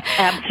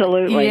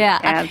 Absolutely. Yeah.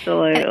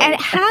 Absolutely. And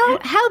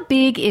how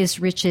big is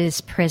Rich's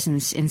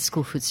presence in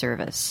school food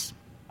service?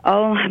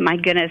 Oh, my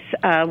goodness.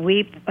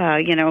 We,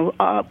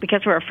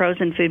 because we're a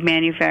frozen food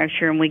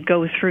manufacturer and we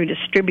go through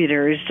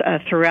distributors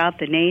throughout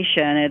the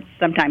nation, it's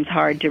sometimes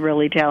hard to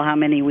really tell how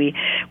many we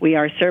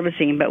are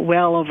servicing, but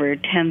well over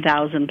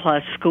 10,000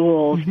 plus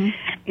schools,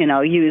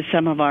 use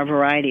some of our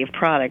variety of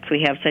products.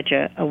 We have such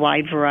a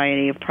wide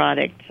variety of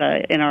products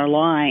in our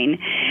line.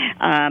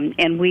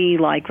 And we,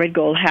 like Red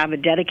Gold, have a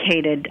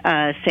dedicated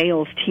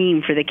sales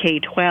team for the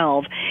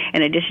K-12.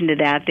 In addition to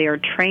that, they are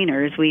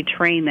trainers. We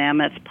train them.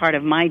 That's part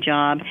of my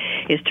job,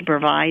 is to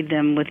provide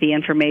them with the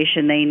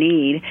information they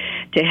need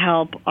to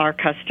help our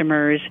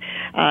customers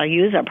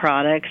use our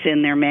products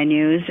in their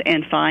menus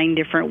and find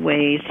different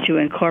ways to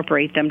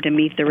incorporate them to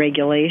meet the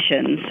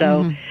regulations.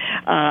 So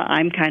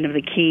I'm kind of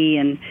the key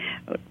in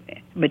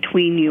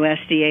between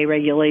USDA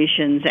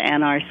regulations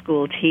and our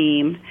school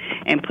team,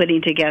 and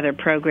putting together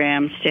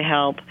programs to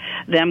help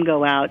them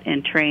go out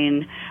and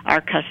train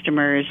our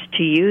customers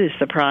to use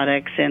the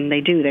products. And they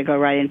do. They go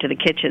right into the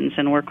kitchens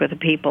and work with the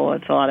people.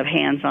 It's a lot of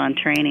hands-on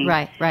training.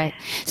 Right.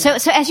 So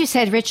as you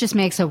said, Rich's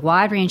makes a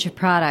wide range of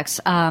products,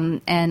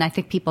 and I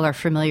think people are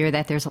familiar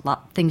that there's a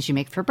lot of things you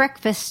make for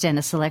breakfast and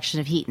a selection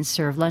of heat and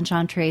serve lunch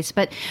entrees.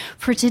 But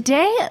for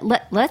today,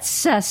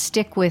 let's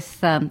stick with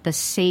the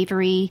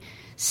savory,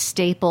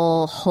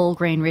 staple, whole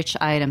grain rich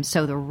items.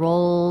 So the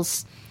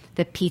rolls,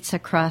 the pizza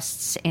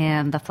crusts,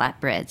 and the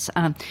flatbreads.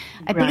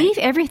 I believe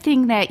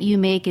everything that you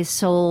make is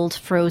sold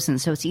frozen,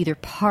 so it's either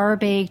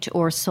par-baked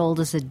or sold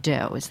as a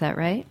dough. Is that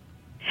right?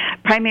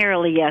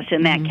 Primarily, yes,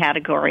 in that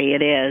category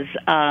it is.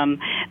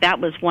 That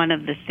was one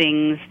of the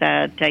things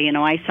that,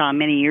 I saw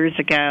many years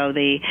ago,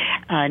 the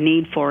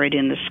need for it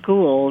in the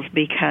schools,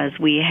 because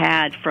we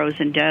had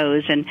frozen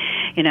doughs. And,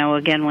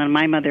 again, when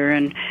my mother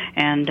and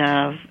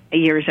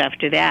years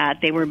after that,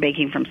 they were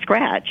baking from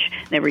scratch.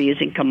 They were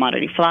using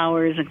commodity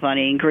flours and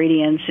commodity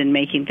ingredients and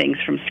making things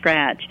from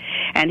scratch.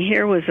 And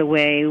here was a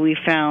way we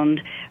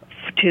found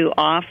to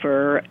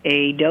offer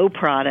a dough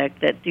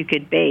product that you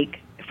could bake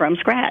from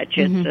scratch.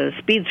 It's a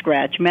speed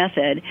scratch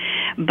method,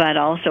 but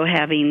also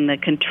having the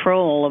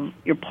control of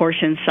your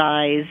portion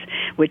size,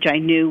 which I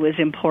knew was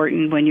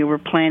important when you were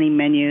planning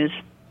menus,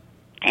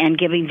 and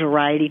giving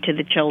variety to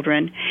the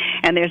children.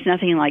 And there's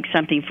nothing like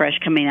something fresh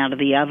coming out of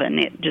the oven.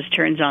 It just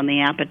turns on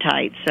the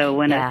appetite. So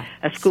when a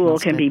school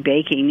can be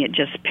baking, it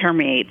just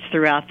permeates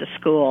throughout the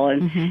school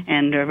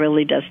and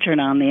really does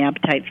turn on the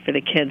appetites for the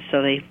kids,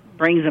 so they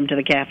brings them to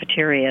the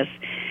cafeterias.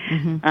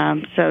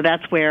 So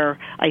that's where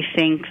I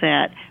think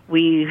that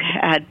we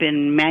had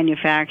been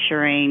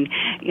manufacturing,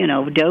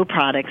 dough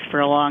products for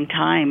a long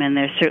time, and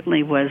there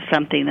certainly was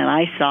something that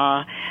I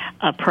saw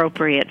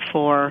appropriate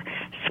for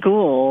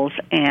schools,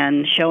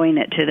 and showing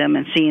it to them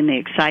and seeing the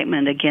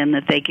excitement again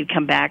that they could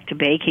come back to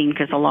baking,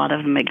 because a lot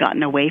of them had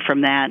gotten away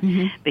from that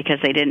because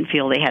they didn't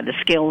feel they had the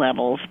skill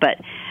levels. But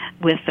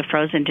with the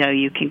frozen dough,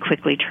 you can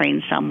quickly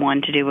train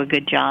someone to do a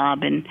good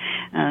job, and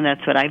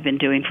that's what I've been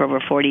doing for over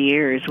 40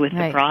 years with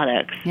the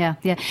products. Yeah.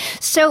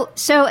 So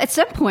at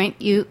some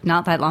point,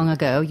 not that long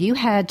ago, you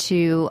had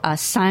to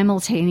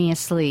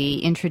simultaneously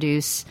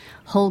introduce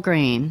whole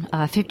grain,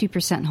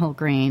 50% whole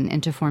grain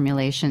into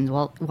formulations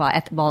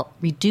while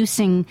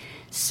reducing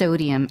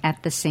sodium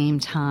at the same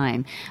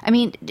time. I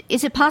mean,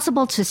 is it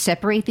possible to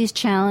separate these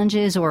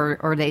challenges,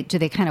 or do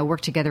they kind of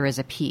work together as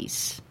a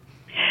piece?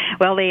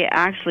 Well, they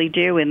actually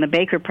do. In the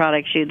baker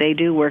products, they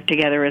do work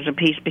together as a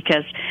piece,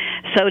 because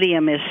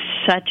sodium is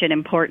such an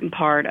important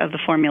part of the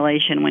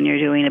formulation when you're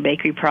doing a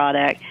bakery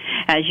product.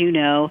 As you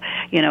know,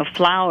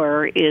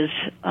 flour is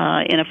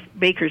in a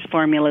baker's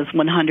formula is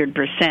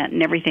 100%,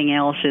 and everything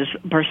else is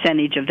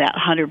percentage of that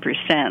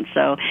 100%.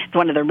 So it's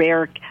one of the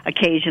rare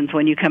occasions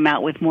when you come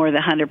out with more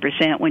than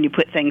 100% when you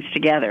put things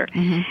together.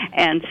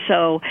 And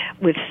so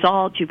with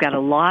salt, you've got a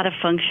lot of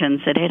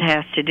functions that it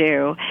has to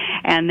do.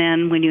 And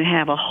then when you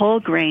have a whole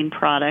grain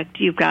product,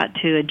 you've got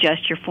to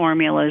adjust your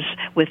formulas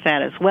with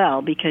that as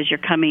well, because you're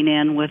coming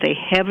in with a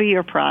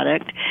heavier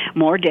product,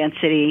 more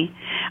density,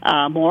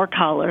 more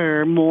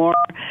color, more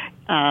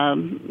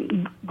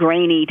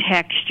grainy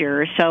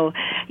texture. So,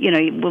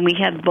 when we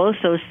had both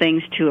those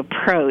things to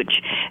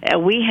approach,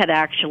 we had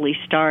actually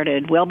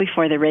started well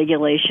before the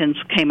regulations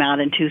came out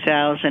in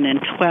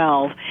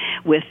 2012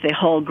 with the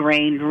whole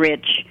grain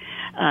rich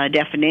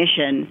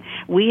definition.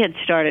 We had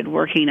started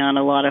working on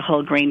a lot of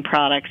whole grain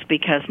products,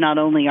 because not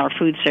only our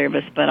food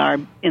service but our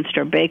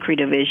in-store bakery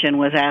division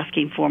was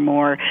asking for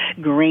more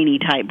grainy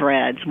type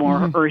breads,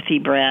 more earthy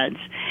breads.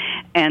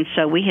 And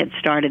so we had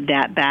started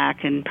that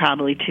back in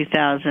probably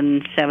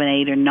 2007,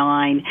 8, or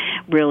 9,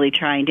 really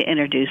trying to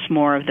introduce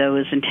more of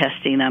those and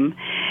testing them.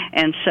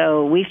 And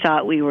so we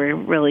thought we were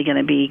really going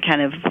to be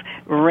kind of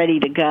ready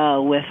to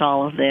go with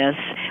all of this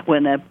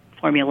when the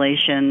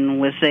formulation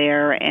was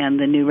there and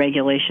the new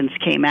regulations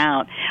came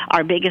out.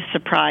 Our biggest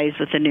surprise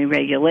with the new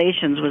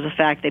regulations was the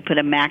fact they put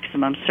a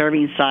maximum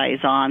serving size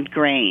on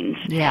grains.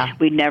 Yeah.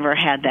 We'd never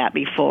had that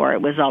before.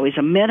 It was always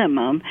a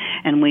minimum,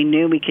 and we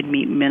knew we could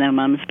meet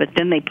minimums, but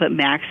then they put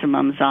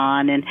maximums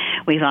on, and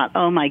we thought,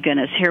 oh my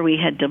goodness, here we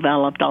had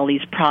developed all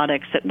these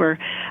products that were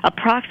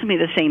approximately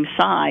the same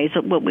size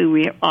of what we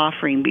were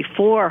offering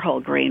before whole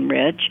grain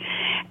rich,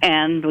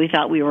 and we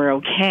thought we were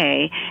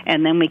okay.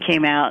 And then we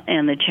came out,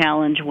 and the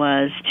challenge was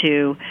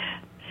to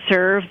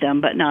serve them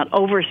but not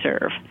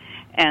overserve.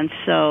 And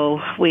so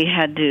we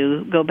had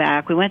to go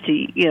back. We went to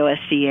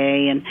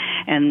USDA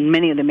and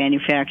many of the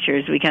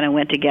manufacturers. We kind of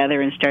went together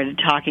and started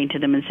talking to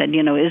them and said,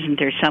 isn't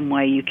there some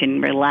way you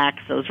can relax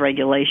those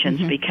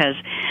regulations, because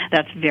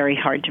that's very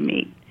hard to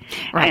meet.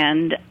 Right.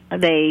 And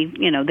they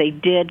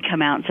did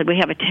come out and said, we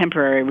have a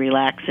temporary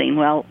relaxing.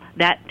 Well,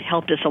 that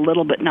helped us a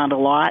little bit, not a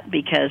lot,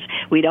 because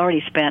we'd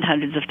already spent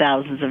hundreds of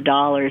thousands of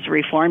dollars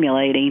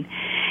reformulating,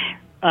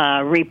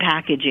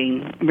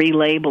 repackaging,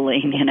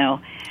 relabeling,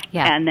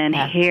 Yeah, and then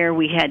here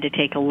we had to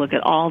take a look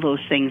at all those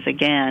things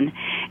again.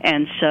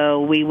 And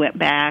so we went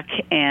back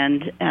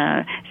and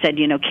said,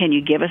 can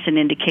you give us an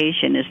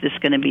indication? Is this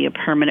going to be a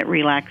permanent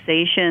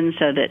relaxation,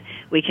 so that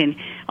we can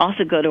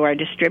also go to our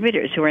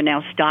distributors who are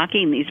now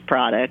stocking these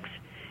products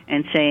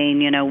and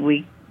saying,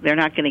 they're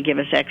not going to give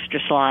us extra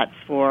slots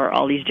for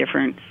all these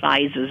different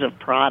sizes of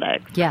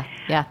products. Yeah.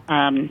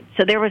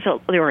 So there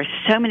were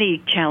so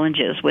many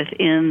challenges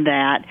within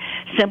that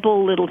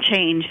simple little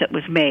change that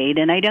was made,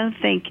 and I don't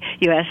think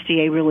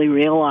USDA really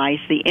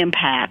realized the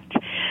impact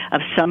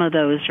of some of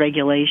those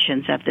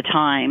regulations at the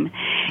time.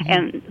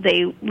 And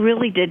they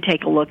really did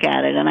take a look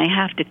at it, and I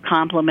have to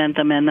compliment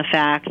them in the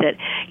fact that,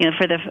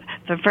 for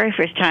the very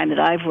first time that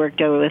I've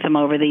worked with them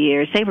over the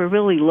years, they were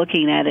really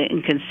looking at it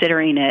and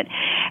considering it,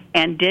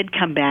 and did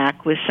come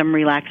back with some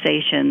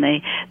relaxation.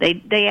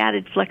 They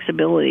added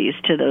flexibilities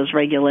to those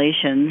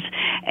regulations,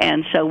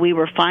 and so we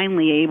were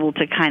finally able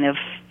to kind of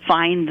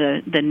find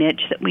the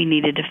niche that we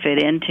needed to fit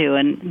into,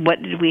 and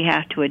what did we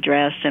have to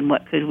address, and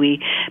what could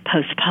we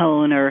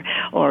postpone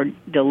or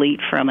delete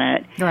from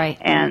it. Right.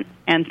 And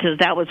And so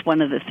that was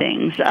one of the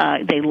things.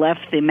 They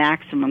left the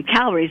maximum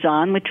calories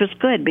on, which was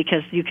good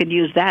because you could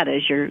use that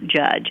as your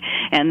judge.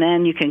 And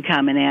then you can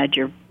come and add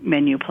your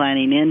menu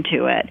planning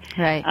into it.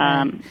 Right.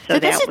 So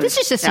this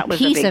is just a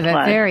piece of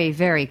plus. A very,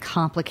 very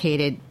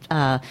complicated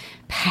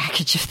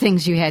package of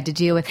things you had to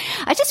deal with.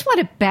 I just want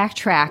to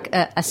backtrack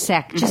a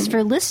sec, just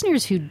for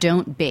listeners who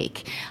don't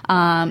bake.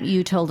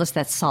 You told us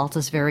that salt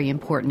is very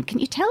important. Can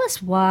you tell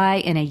us why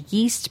in a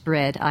yeast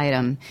bread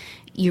item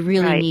you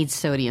really need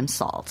sodium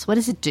salt? What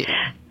does it do?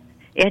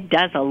 It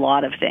does a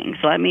lot of things.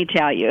 Let me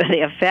tell you,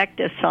 the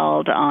effect of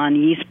salt on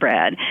yeast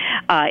bread,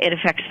 it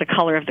affects the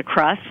color of the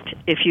crust.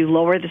 If you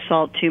lower the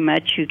salt too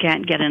much, you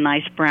can't get a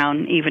nice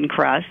brown, even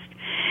crust.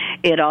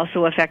 It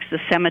also affects the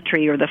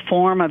symmetry or the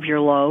form of your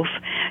loaf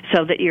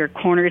so that your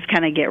corners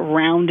kind of get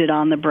rounded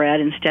on the bread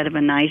instead of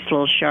a nice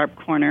little sharp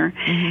corner.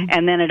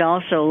 And then it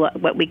also,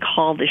 what we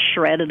call the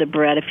shred of the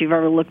bread. If you've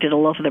ever looked at a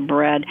loaf of the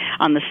bread,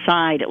 on the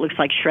side it looks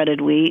like shredded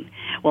wheat.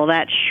 Well,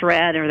 that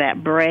shred or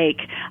that break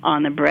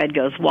on the bread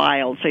goes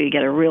wild, so you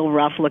get a real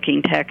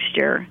rough-looking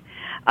texture.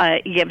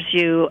 It gives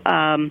you,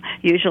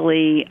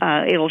 usually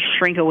it'll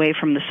shrink away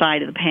from the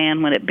side of the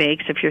pan when it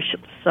bakes if your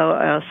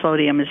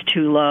sodium is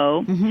too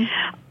low.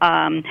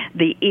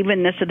 The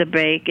evenness of the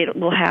bake, it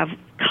will have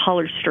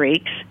color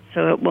streaks,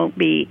 so it won't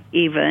be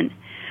even.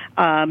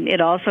 It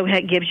also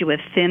gives you a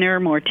thinner,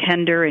 more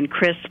tender and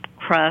crisp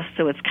crust,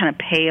 so it's kind of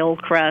pale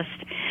crust.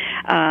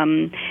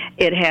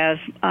 It has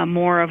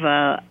more of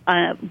a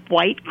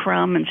white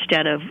crumb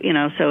instead of,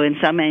 so in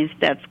some ways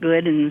that's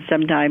good and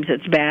sometimes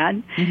it's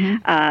bad.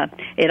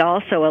 It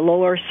also, a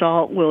lower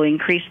salt will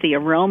increase the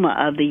aroma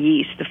of the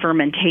yeast. The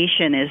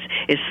fermentation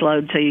is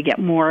slowed, so you get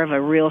more of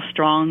a real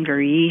stronger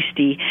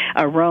yeasty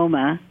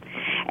aroma.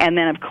 And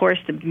then, of course,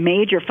 the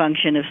major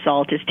function of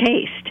salt is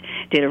taste.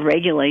 It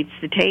regulates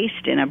the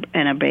taste in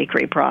a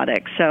bakery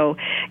product. So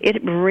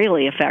it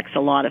really affects a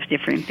lot of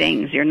different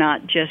things. You're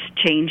not just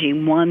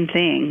changing one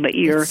thing, but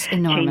you're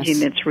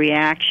changing its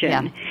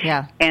reaction.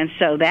 Yeah. And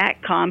so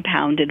that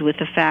compounded with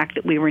the fact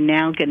that we were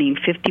now getting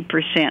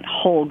 50%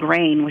 whole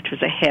grain, which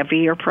was a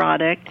heavier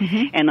product,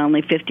 and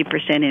only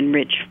 50%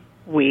 enriched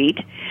wheat.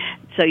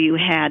 So you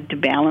had to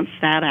balance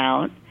that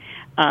out.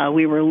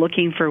 We were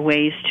looking for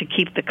ways to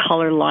keep the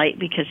color light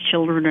because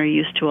children are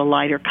used to a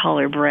lighter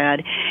color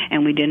bread,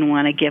 and we didn't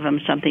want to give them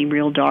something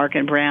real dark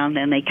and brown.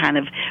 Then they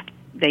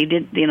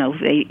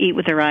they eat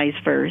with their eyes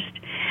first.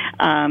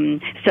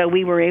 So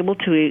we were able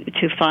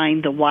to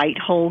find the white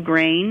whole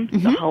grain,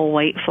 the whole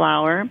wheat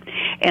flour,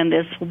 and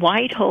this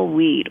white whole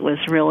wheat was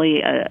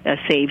really a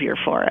savior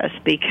for us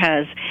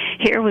because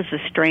here was a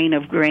strain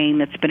of grain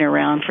that's been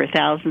around for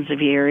thousands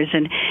of years,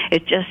 and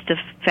it's just the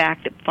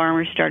fact that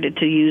farmers started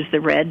to use the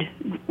red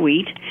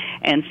wheat,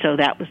 and so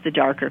that was the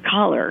darker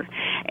color.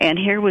 And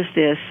here was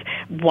this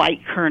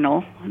white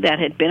kernel that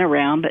had been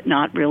around but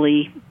not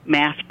really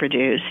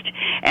mass-produced,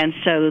 and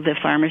so the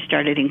farmers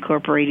started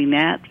incorporating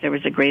that. There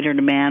was a greater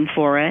demand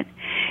for it.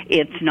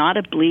 It's not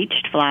a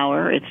bleached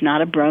flour. It's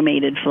not a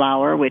bromated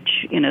flour, which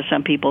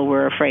some people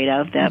were afraid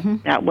of.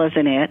 That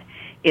wasn't it.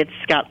 It's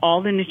got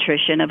all the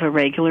nutrition of a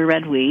regular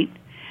red wheat,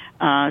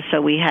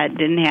 so we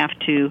didn't have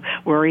to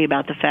worry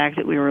about the fact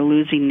that we were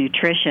losing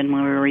nutrition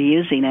when we were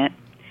using it.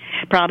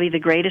 Probably the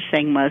greatest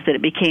thing was that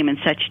it became in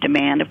such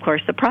demand. Of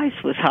course, the price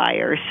was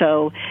higher,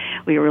 so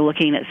we were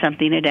looking at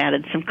something that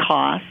added some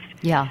cost.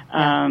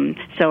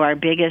 So our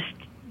biggest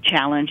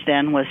challenge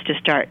then was to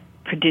start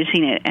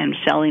producing it and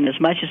selling as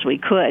much as we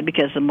could,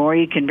 because the more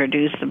you can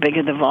produce, the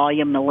bigger the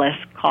volume, the less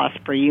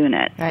cost per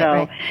unit.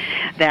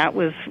 That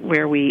was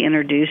where we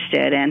introduced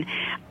it. And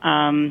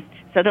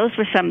so those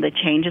were some of the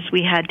changes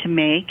we had to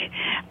make.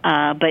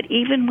 But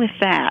even with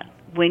that,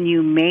 when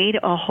you made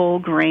a whole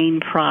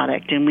grain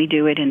product, and we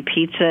do it in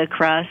pizza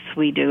crust,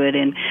 we do it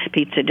in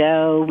pizza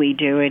dough, we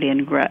do it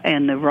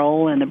in the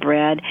roll and the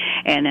bread,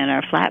 and in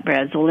our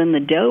flatbreads. Well, in the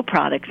dough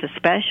products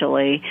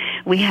especially,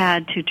 we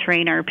had to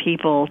train our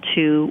people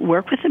to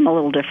work with them a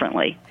little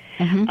differently,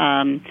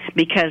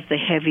 because the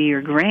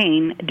heavier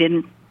grain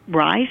didn't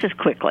rise as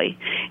quickly.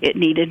 It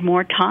needed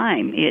more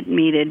time. It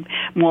needed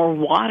more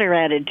water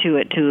added to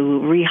it to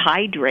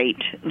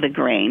rehydrate the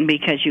grain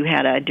because you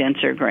had a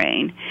denser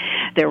grain.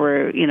 There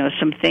were,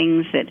 some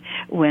things that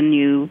when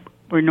you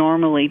were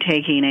normally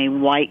taking a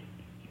white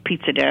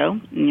pizza dough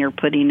and you're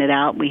putting it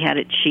out, we had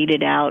it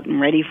sheeted out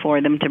and ready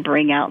for them to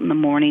bring out in the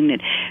morning.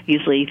 It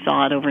usually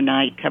thawed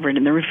overnight, covered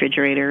in the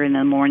refrigerator. In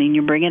the morning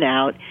you bring it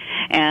out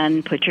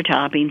and put your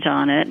toppings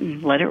on it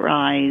and let it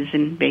rise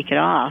and bake it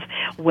off.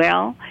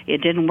 Well,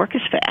 it didn't work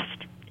as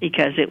fast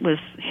because it was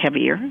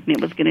heavier and it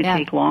was going to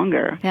take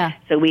longer.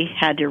 So we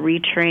had to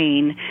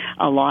retrain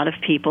a lot of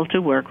people to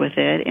work with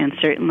it, and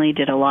certainly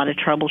did a lot of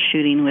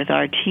troubleshooting with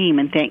our team.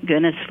 And thank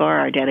goodness for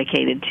our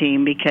dedicated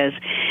team, because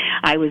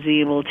I was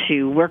able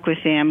to work with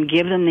them,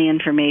 give them the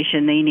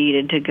information they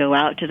needed to go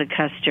out to the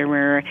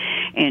customer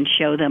and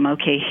show them,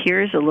 okay,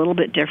 here's a little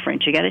bit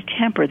different. You got to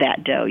temper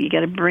that dough. You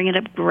got to bring it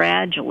up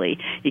gradually.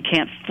 You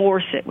can't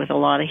force it with a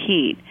lot of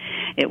heat.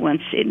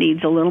 It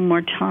needs a little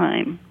more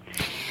time.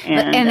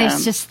 And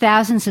there's just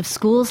thousands of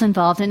schools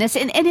involved in this.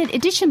 And in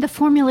addition, the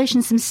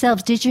formulations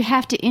themselves, did you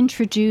have to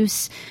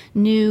introduce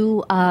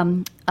new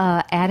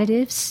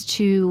additives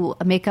to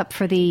make up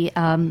for the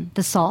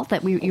salt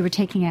that you were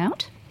taking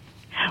out?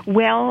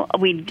 Well,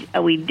 we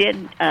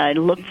did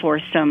look for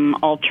some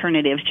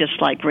alternatives,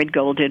 just like Red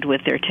Gold did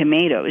with their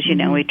tomatoes. You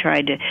know, we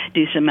tried to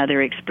do some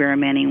other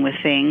experimenting with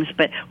things,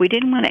 but we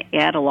didn't want to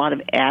add a lot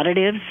of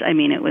additives. I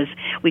mean,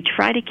 we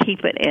try to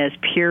keep it as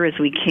pure as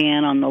we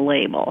can on the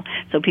label,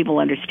 so people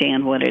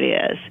understand what it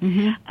is.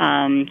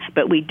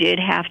 But we did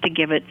have to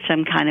give it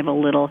some kind of a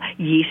little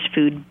yeast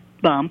food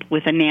bump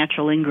with a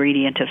natural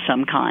ingredient of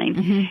some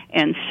kind.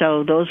 And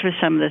so those were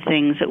some of the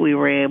things that we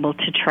were able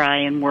to try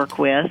and work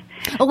with.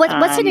 Well,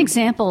 what's an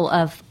example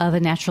of a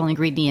natural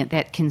ingredient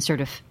that can sort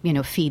of,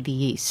 feed the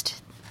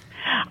yeast?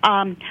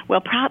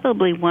 Well,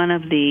 probably one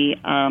of the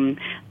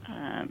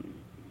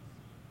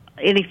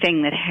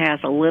anything that has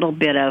a little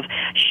bit of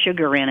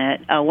sugar in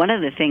it. One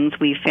of the things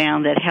we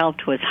found that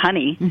helped was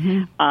honey,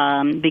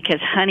 because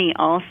honey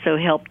also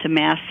helped to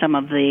mask some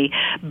of the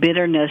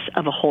bitterness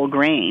of a whole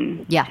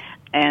grain. Yeah.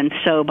 And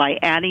so by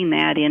adding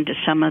that into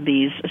some of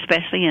these,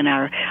 especially in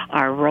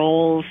our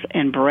rolls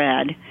and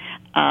bread,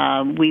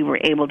 we were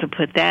able to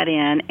put that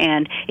in,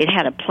 and it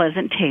had a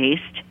pleasant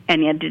taste,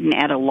 and it didn't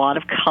add a lot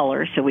of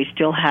color, so we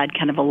still had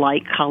kind of a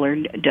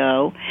light-colored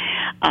dough,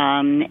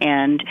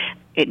 and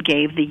it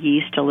gave the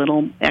yeast a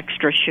little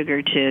extra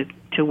sugar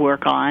to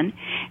work on,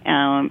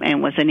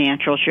 and was a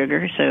natural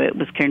sugar, so it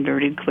was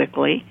converted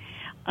quickly.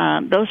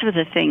 Those were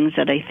the things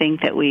that I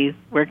think that we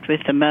worked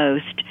with the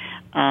most.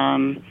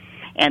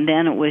 And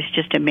then it was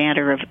just a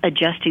matter of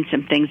adjusting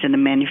some things in the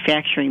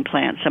manufacturing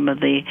plant, some of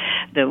the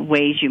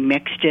ways you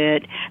mixed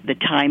it, the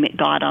time it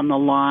got on the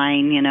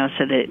line,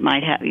 so that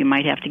you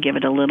might have to give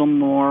it a little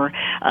more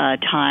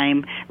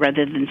time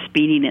rather than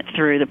speeding it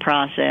through the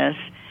process.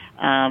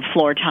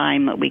 Floor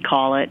time, we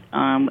call it,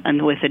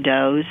 and with the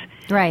doughs.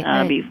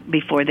 Right.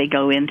 Before they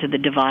go into the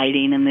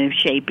dividing and the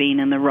shaping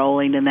and the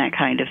rolling and that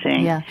kind of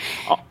thing. Yeah.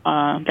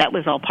 That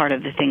was all part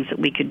of the things that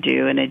we could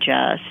do and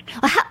adjust.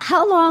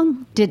 How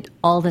long did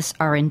all this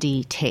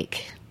R&D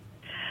take?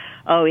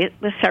 Oh, it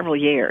was several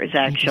years,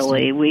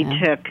 actually. We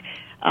took...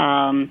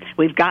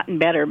 we've gotten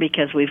better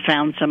because we've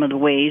found some of the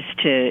ways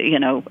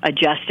to,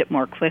 adjust it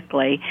more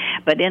quickly.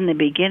 But in the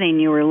beginning,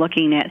 you were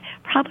looking at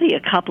probably a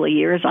couple of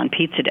years on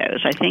pizza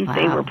doughs. I think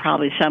they were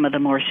probably some of the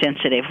more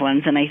sensitive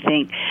ones. And I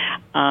think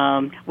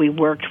we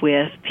worked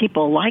with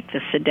people like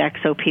the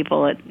Sodexo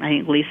people that I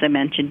think Lisa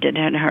mentioned in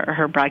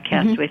her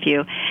broadcast with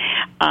you.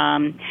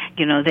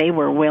 They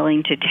were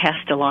willing to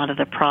test a lot of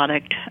the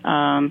product.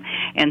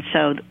 And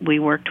so we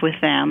worked with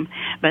them.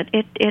 But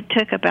it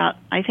took a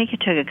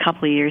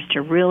couple of years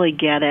to really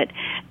get it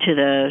to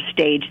the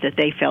stage that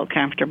they felt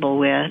comfortable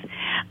with.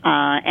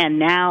 And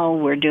now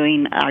we're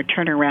doing our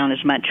turnaround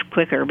is much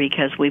quicker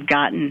because we've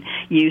gotten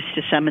used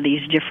to some of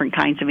these different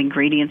kinds of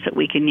ingredients that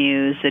we can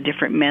use, the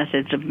different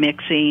methods of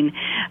mixing,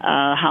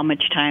 how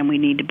much time we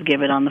need to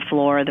give it on the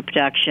floor of the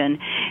production,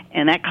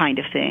 and that kind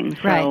of thing.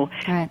 So,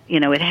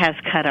 it has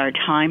cut our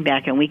time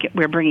back, and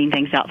we're bringing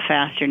things out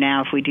faster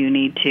now if we do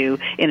need to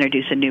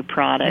introduce a new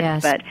product.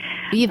 Yes. But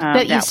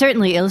you've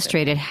certainly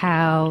illustrated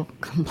how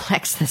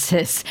complex this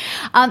is.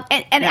 And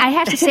I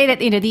have to say that,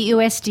 the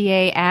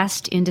USDA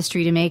asked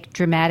industry to make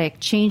dramatic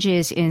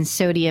changes in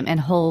sodium and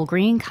whole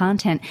grain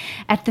content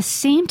at the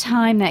same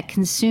time that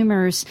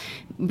consumers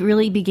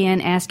really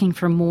began asking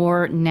for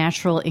more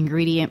natural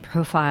ingredient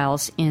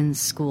profiles in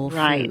school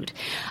food.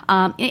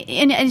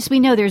 And as we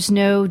know, there's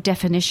no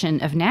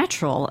definition of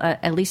natural,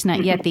 at least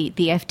not yet. The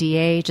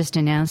FDA just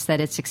announced that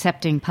it's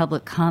accepting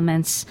public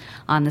comments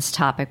on this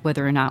topic,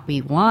 whether or not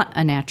we want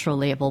a natural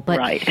label. But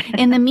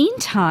in the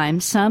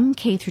meantime, some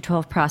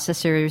K-12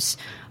 processors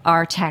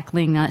are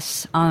tackling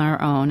us on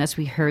our own, as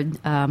we heard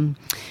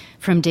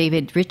from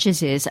David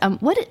Rich's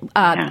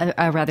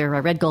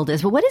Red Gold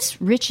is. But what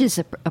is Rich's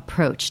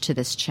approach to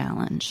this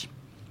challenge?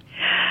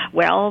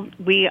 Well,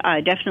 we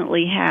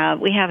definitely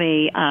have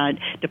a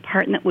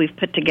department we've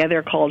put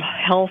together called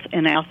Health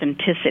and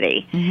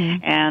Authenticity,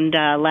 and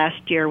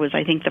last year was,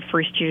 I think, the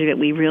first year that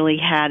we really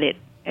had it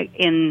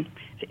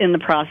in the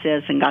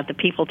process and got the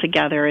people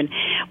together. And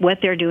what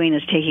they're doing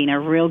is taking a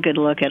real good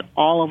look at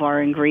all of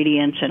our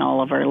ingredients and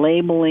all of our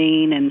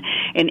labeling and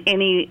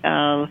any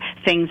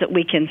things that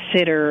we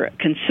consider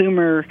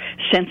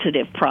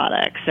consumer-sensitive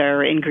products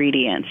or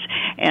ingredients.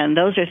 And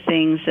those are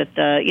things that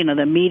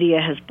the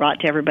media has brought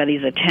to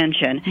everybody's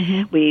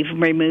attention. We've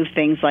removed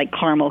things like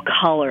caramel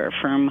color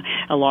from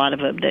a lot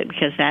of it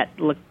because that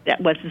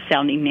wasn't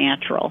sounding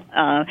natural.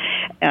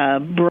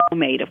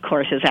 Bromate, of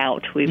course, is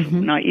out. We're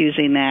not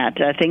using that.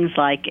 Things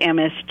like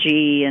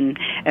MSG and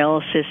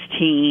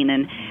L-cysteine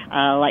and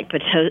like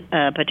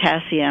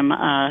potassium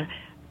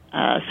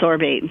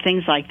sorbate and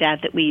things like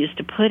that we used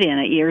to put in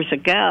it years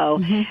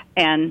ago,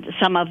 and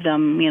some of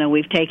them,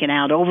 we've taken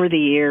out over the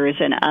years,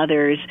 and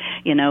others,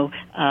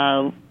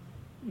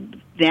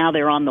 now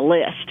they're on the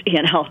list,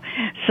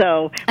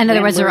 So in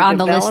other words, they're on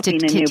the list to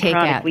take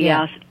out.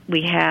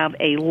 we have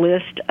a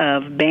list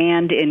of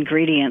banned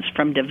ingredients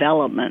from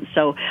development.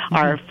 So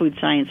our food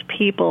science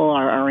people,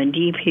 our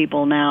R&D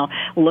people now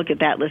look at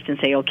that list and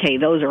say, okay,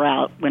 those are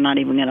out. We're not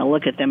even going to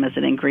look at them as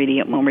an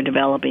ingredient when we're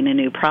developing a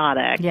new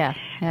product. Yeah.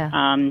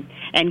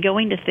 And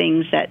going to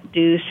things that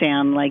do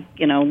sound like,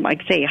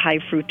 like say high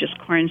fructose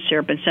corn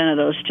syrup, and some of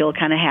those still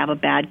kind of have a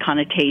bad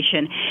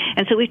connotation.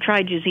 And so we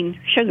tried using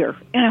sugar.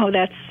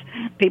 That's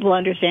people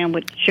understand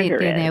what sugar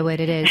is. They know what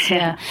it is.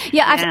 Yeah.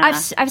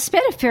 I've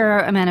spent a fair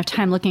amount of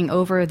time looking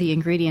over the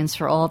ingredients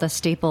for all the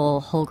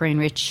staple whole grain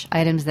rich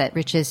items that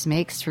Rich's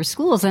makes for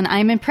schools, and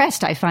I'm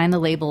impressed. I find the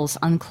labels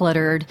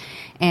uncluttered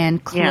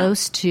and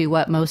close to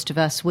what most of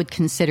us would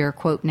consider,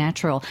 quote,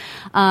 natural.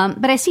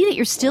 But I see that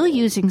you're still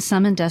using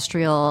some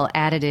industrial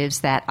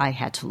additives that I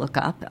had to look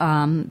up.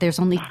 There's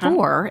only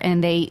 4,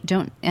 and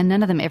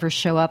none of them ever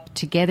show up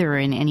together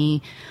in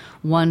any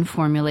one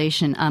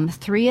formulation.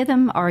 3 of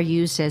them are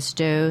used as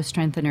dough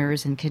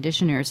strengtheners and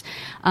conditioners.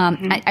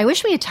 I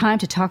wish we had time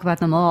to talk about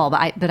them all,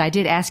 but I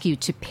did ask you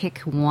to pick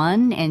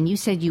one, and you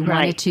said you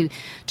wanted to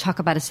talk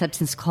about a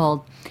substance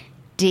called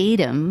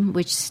datum,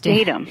 which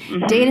datum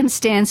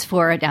stands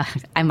for,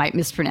 I might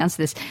mispronounce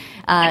this,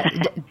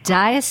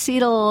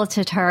 diacetyl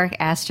tartaric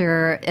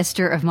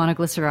ester of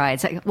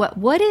monoglycerides.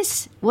 What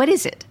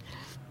is it?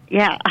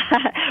 Yeah.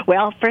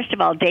 Well, first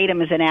of all,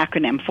 datum is an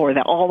acronym for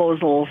all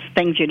those little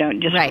things you don't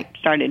just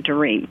started to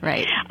read.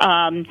 Right.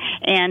 And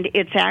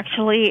it's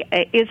actually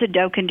is a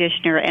dough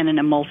conditioner and an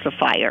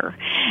emulsifier,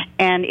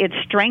 and it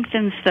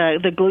strengthens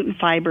the gluten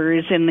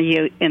fibers in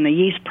the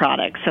yeast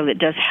products, so it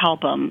does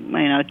help them,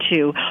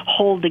 to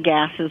hold the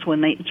gases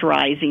when it's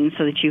rising,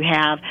 so that you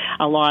have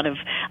a lot of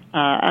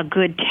a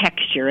good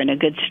texture and a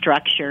good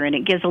structure, and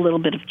it gives a little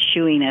bit of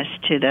chewiness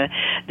to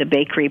the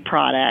bakery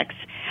products.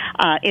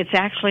 It's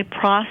actually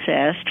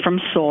processed from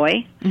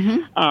soy,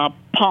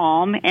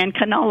 palm, and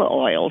canola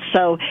oil.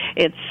 So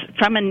it's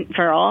from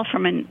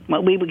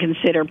what we would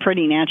consider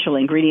pretty natural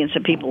ingredients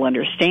that people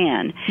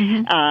understand.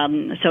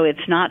 So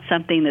it's not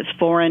something that's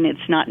foreign.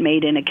 It's not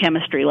made in a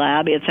chemistry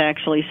lab. It's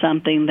actually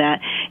something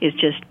that is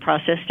just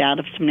processed out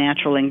of some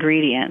natural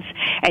ingredients.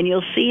 And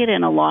you'll see it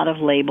in a lot of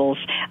labels.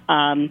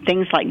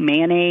 Things like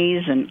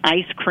mayonnaise and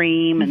ice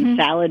cream and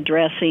salad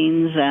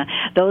dressings,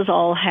 those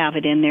all have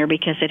it in there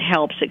because it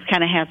helps. It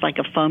kind of has like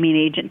a foaming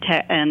agent,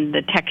 and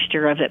the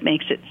texture of it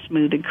makes it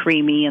smooth and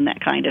creamy and that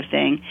kind of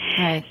thing.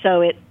 Right.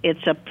 So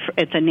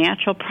it's a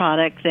natural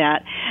product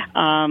that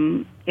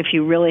if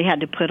you really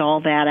had to put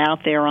all that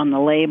out there on the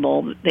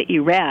label that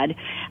you read,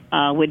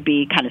 would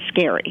be kind of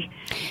scary.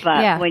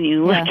 But when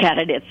you look at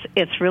it,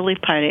 it's really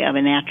part of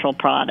a natural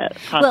process.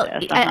 Well,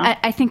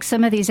 I think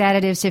some of these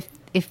additives,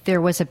 if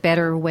there was a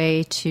better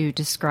way to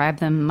describe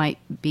them, might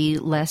be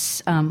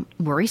less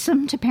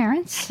worrisome to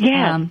parents.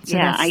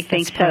 I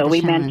think so.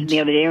 We mentioned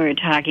the other day, we were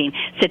talking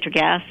citric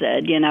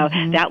acid.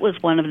 That was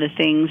one of the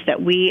things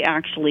that we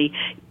actually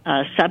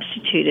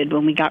substituted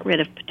when we got rid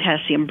of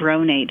potassium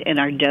bronate in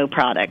our dough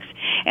products.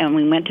 And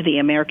we went to the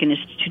American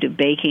Institute of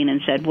Baking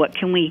and said, what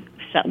can we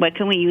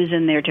use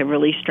in there to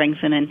really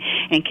strengthen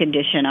and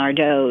condition our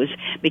doughs?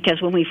 Because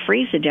when we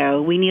freeze the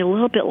dough, we need a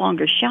little bit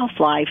longer shelf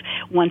life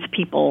once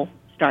people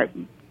start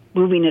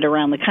moving it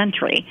around the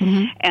country.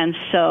 And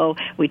so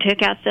we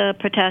took out the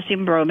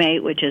potassium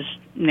bromate, which is,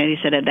 you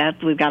said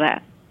that we've got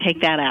to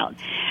take that out.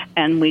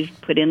 And we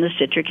put in the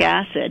citric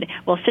acid.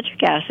 Well,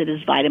 citric acid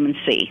is vitamin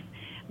C,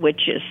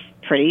 which is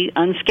pretty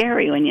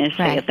unscary when you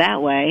say it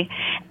that way.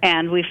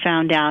 And we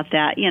found out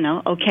that,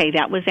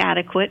 that was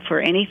adequate for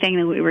anything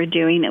that we were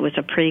doing. It was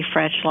a pretty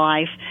fresh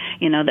life,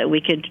 that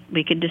we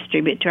could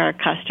distribute to our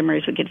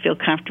customers, we could feel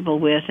comfortable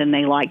with, and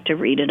they like to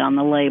read it on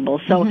the label.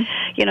 So,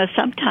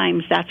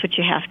 sometimes that's what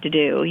you have to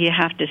do. You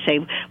have to say,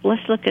 well,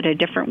 let's look at a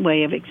different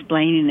way of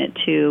explaining it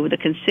to the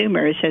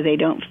consumers so they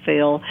don't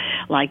feel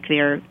like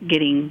they're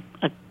getting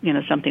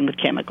something with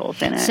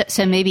chemicals in it.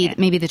 So maybe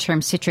the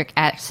term citric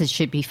acid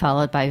should be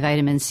followed by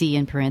vitamin C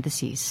in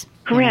parentheses.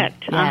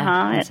 Correct.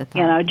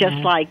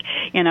 Like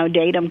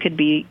datum could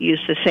be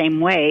used the same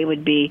way. It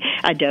would be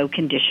a dough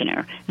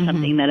conditioner,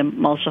 something that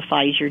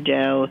emulsifies your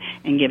dough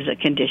and gives it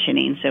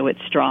conditioning so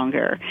it's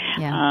stronger.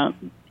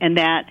 And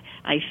that,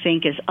 I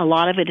think, is a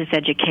lot of it is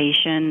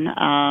education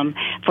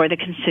for the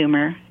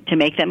consumer to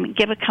make them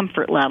give a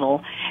comfort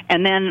level.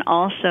 And then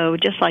also,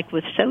 just like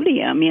with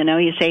sodium,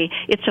 you say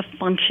it's a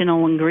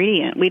functional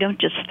ingredient. We don't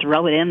just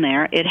throw it in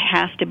there. It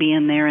has to be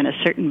in there in a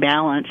certain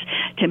balance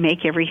to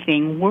make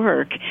everything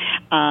work.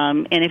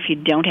 And if you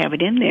don't have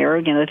it in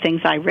there, the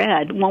things I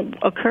read won't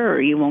occur.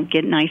 You won't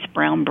get nice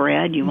brown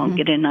bread. You won't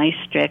get a nice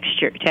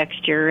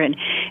texture,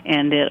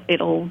 and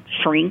it'll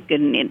shrink,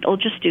 and it'll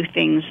just do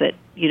things that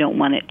you don't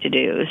want it to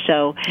do.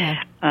 So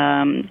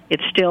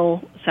it's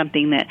still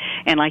something that,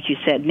 and like you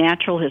said,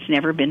 natural has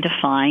never been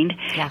defined.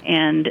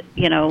 And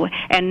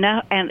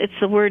and it's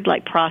the word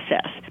like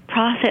process.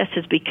 Process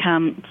has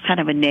become kind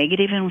of a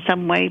negative in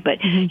some way, but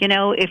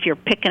if you're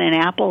picking an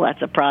apple,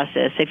 that's a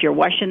process. If you're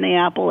washing the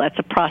apple, that's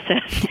a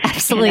process.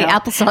 Absolutely,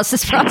 applesauce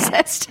is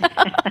processed.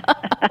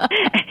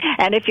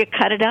 And if you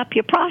cut it up,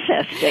 you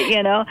processed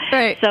it.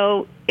 Right.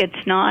 So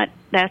it's not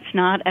that's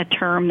not a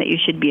term that you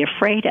should be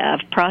afraid of.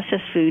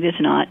 Processed food is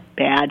not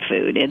bad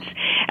food. It's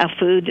a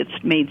food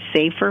that's made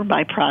safer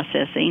by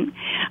processing.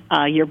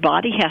 Your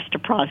body has to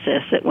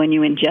process it when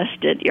you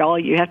ingest it.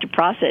 You have to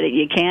process it.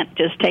 You can't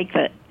just take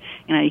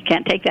you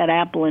can't take that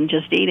apple and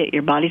just eat it.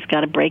 Your body's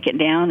got to break it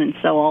down, and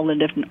so all the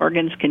different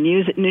organs can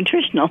use it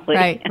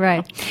nutritionally.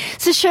 Right.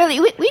 So, Shirley,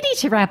 we need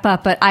to wrap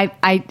up, but I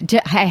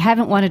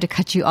haven't wanted to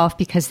cut you off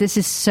because this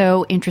is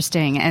so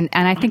interesting, and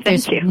I think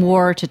there's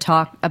more to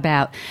talk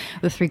about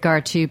with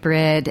regard to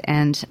bread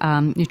and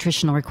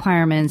nutritional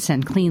requirements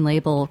and clean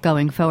label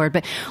going forward.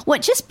 But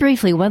just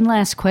briefly, one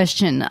last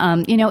question.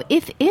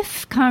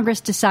 If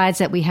Congress decides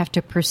that we have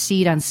to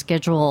proceed on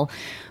schedule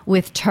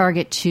with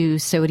Target 2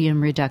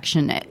 sodium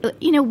reduction,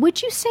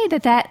 would you say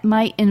that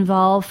might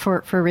involve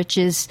for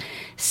Rich's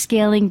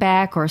scaling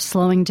back or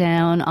slowing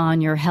down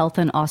on your health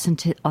and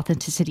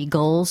authenticity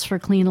goals for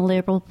clean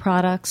label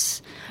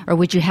products? Or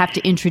would you have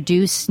to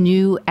introduce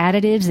new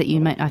additives that you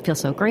might not feel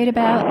so great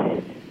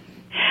about?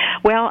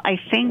 Well,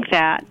 I think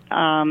that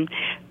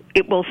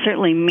it will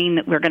certainly mean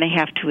that we're going to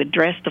have to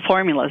address the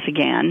formulas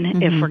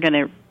again if we're going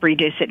to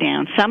reduce it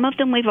down. Some of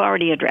them we've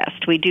already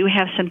addressed. We do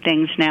have some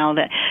things now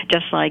that,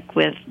 just like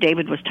with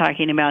David was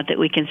talking about, that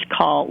we can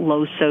call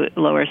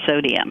lower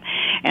sodium,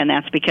 and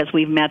that's because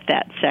we've met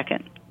that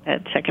second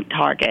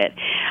target.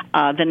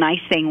 The nice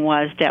thing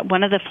was that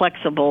one of the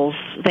flexibles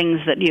things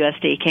that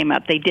USDA came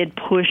up, they did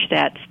push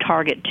that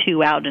Target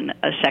 2 out in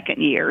a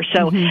second year.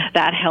 So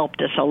that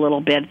helped us a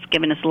little bit. It's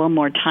given us a little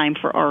more time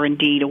for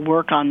R&D to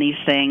work on these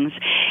things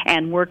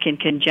and work in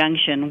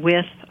conjunction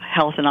with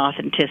health and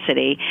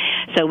authenticity,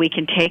 so we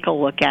can take a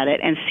look at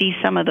it and see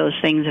some of those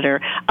things that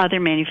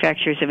other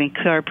manufacturers have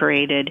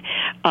incorporated,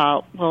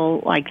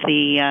 like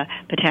the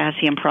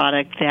potassium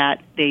product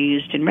that they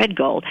used in Red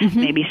Gold.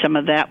 Maybe some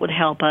of that would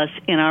help us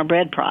in our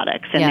bread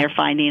products, and they're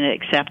finding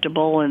it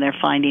acceptable, and they're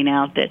finding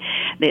out that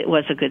it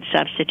was a good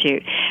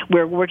substitute.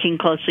 We're working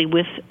closely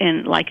with,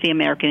 like the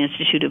American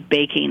Institute of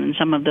Baking, and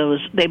some of those,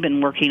 they've been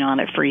working on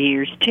it for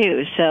years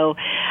too. So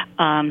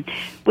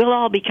we'll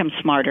all become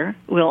smarter.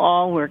 We'll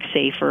all work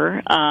safer.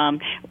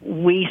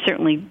 We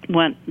certainly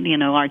want,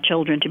 our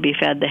children to be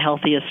fed the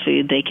healthiest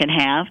food they can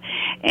have,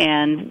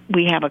 and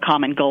we have a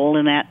common goal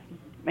in that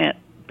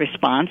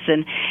response,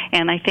 and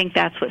I think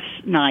that's what's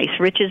nice.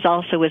 Rich's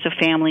also is a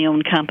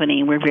family-owned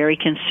company. We're very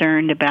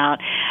concerned about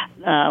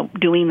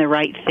doing the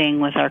right thing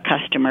with our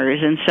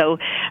customers, and so,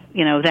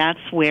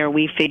 that's where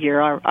we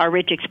figure our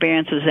rich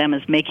experience with them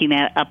is making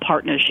that a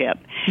partnership,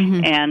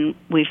 and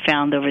we've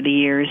found over the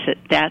years that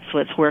that's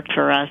what's worked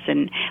for us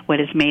and what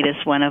has made us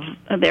one of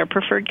their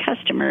preferred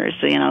customers,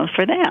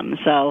 for them.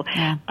 So,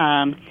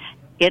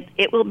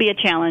 It will be a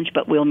challenge,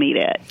 but we'll meet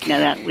it.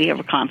 That we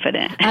are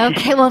confident.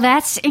 Okay, well,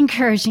 that's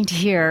encouraging to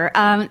hear.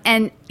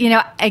 And,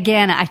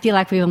 again, I feel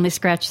like we only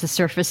scratched the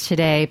surface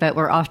today, but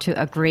we're off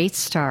to a great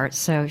start.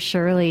 So,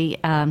 Shirley,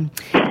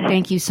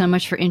 thank you so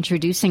much for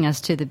introducing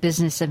us to the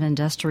business of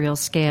industrial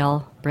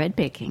scale bread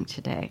baking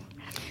today.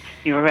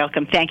 You're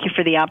welcome. Thank you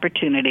for the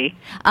opportunity.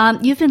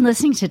 You've been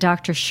listening to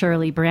Dr.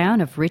 Shirley Brown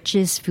of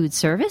Rich's Food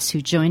Service,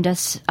 who joined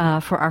us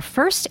for our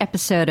first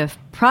episode of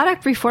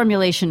Product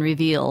Reformulation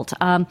Revealed.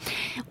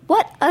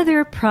 What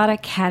other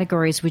product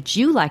categories would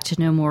you like to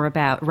know more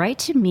about? Write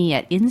to me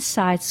at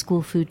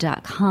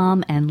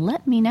InsideSchoolFood.com and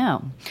let me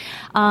know.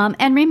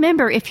 And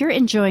remember, if you're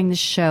enjoying the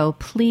show,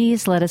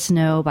 please let us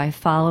know by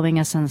following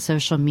us on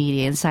social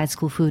media. Inside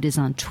School Food is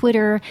on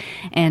Twitter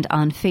and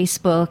on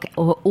Facebook,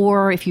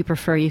 or if you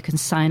prefer, you can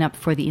sign up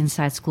for the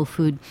Inside School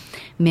Food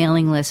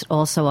mailing list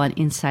also on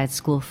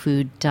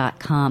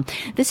InsideSchoolFood.com.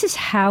 This is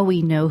how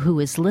we know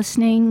who is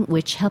listening,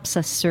 which helps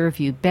us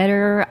serve you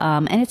better,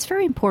 and it's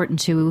very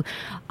important to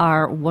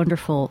our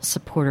wonderful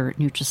supporter,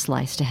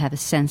 Nutri-Slice, to have a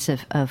sense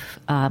of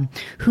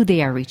who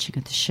they are reaching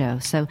at the show.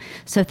 So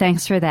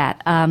thanks for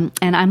that. And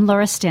I'm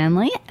Laura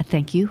Stanley.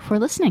 Thank you for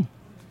listening.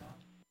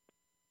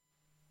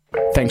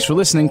 Thanks for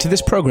listening to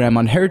this program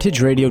on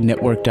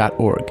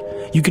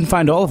heritageradionetwork.org. You can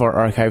find all of our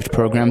archived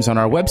programs on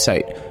our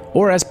website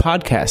or as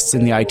podcasts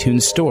in the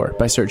iTunes Store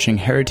by searching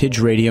Heritage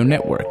Radio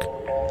Network.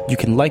 You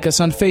can like us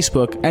on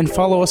Facebook and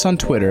follow us on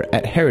Twitter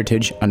at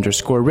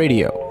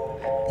 @heritage_radio.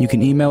 You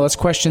can email us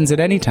questions at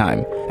any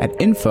time at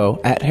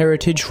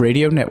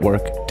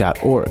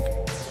info@heritageradionetwork.org.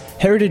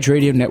 Heritage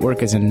Radio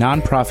Network is a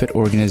nonprofit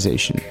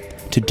organization.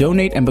 To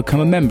donate and become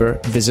a member,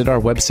 visit our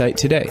website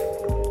today.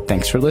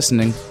 Thanks for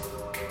listening.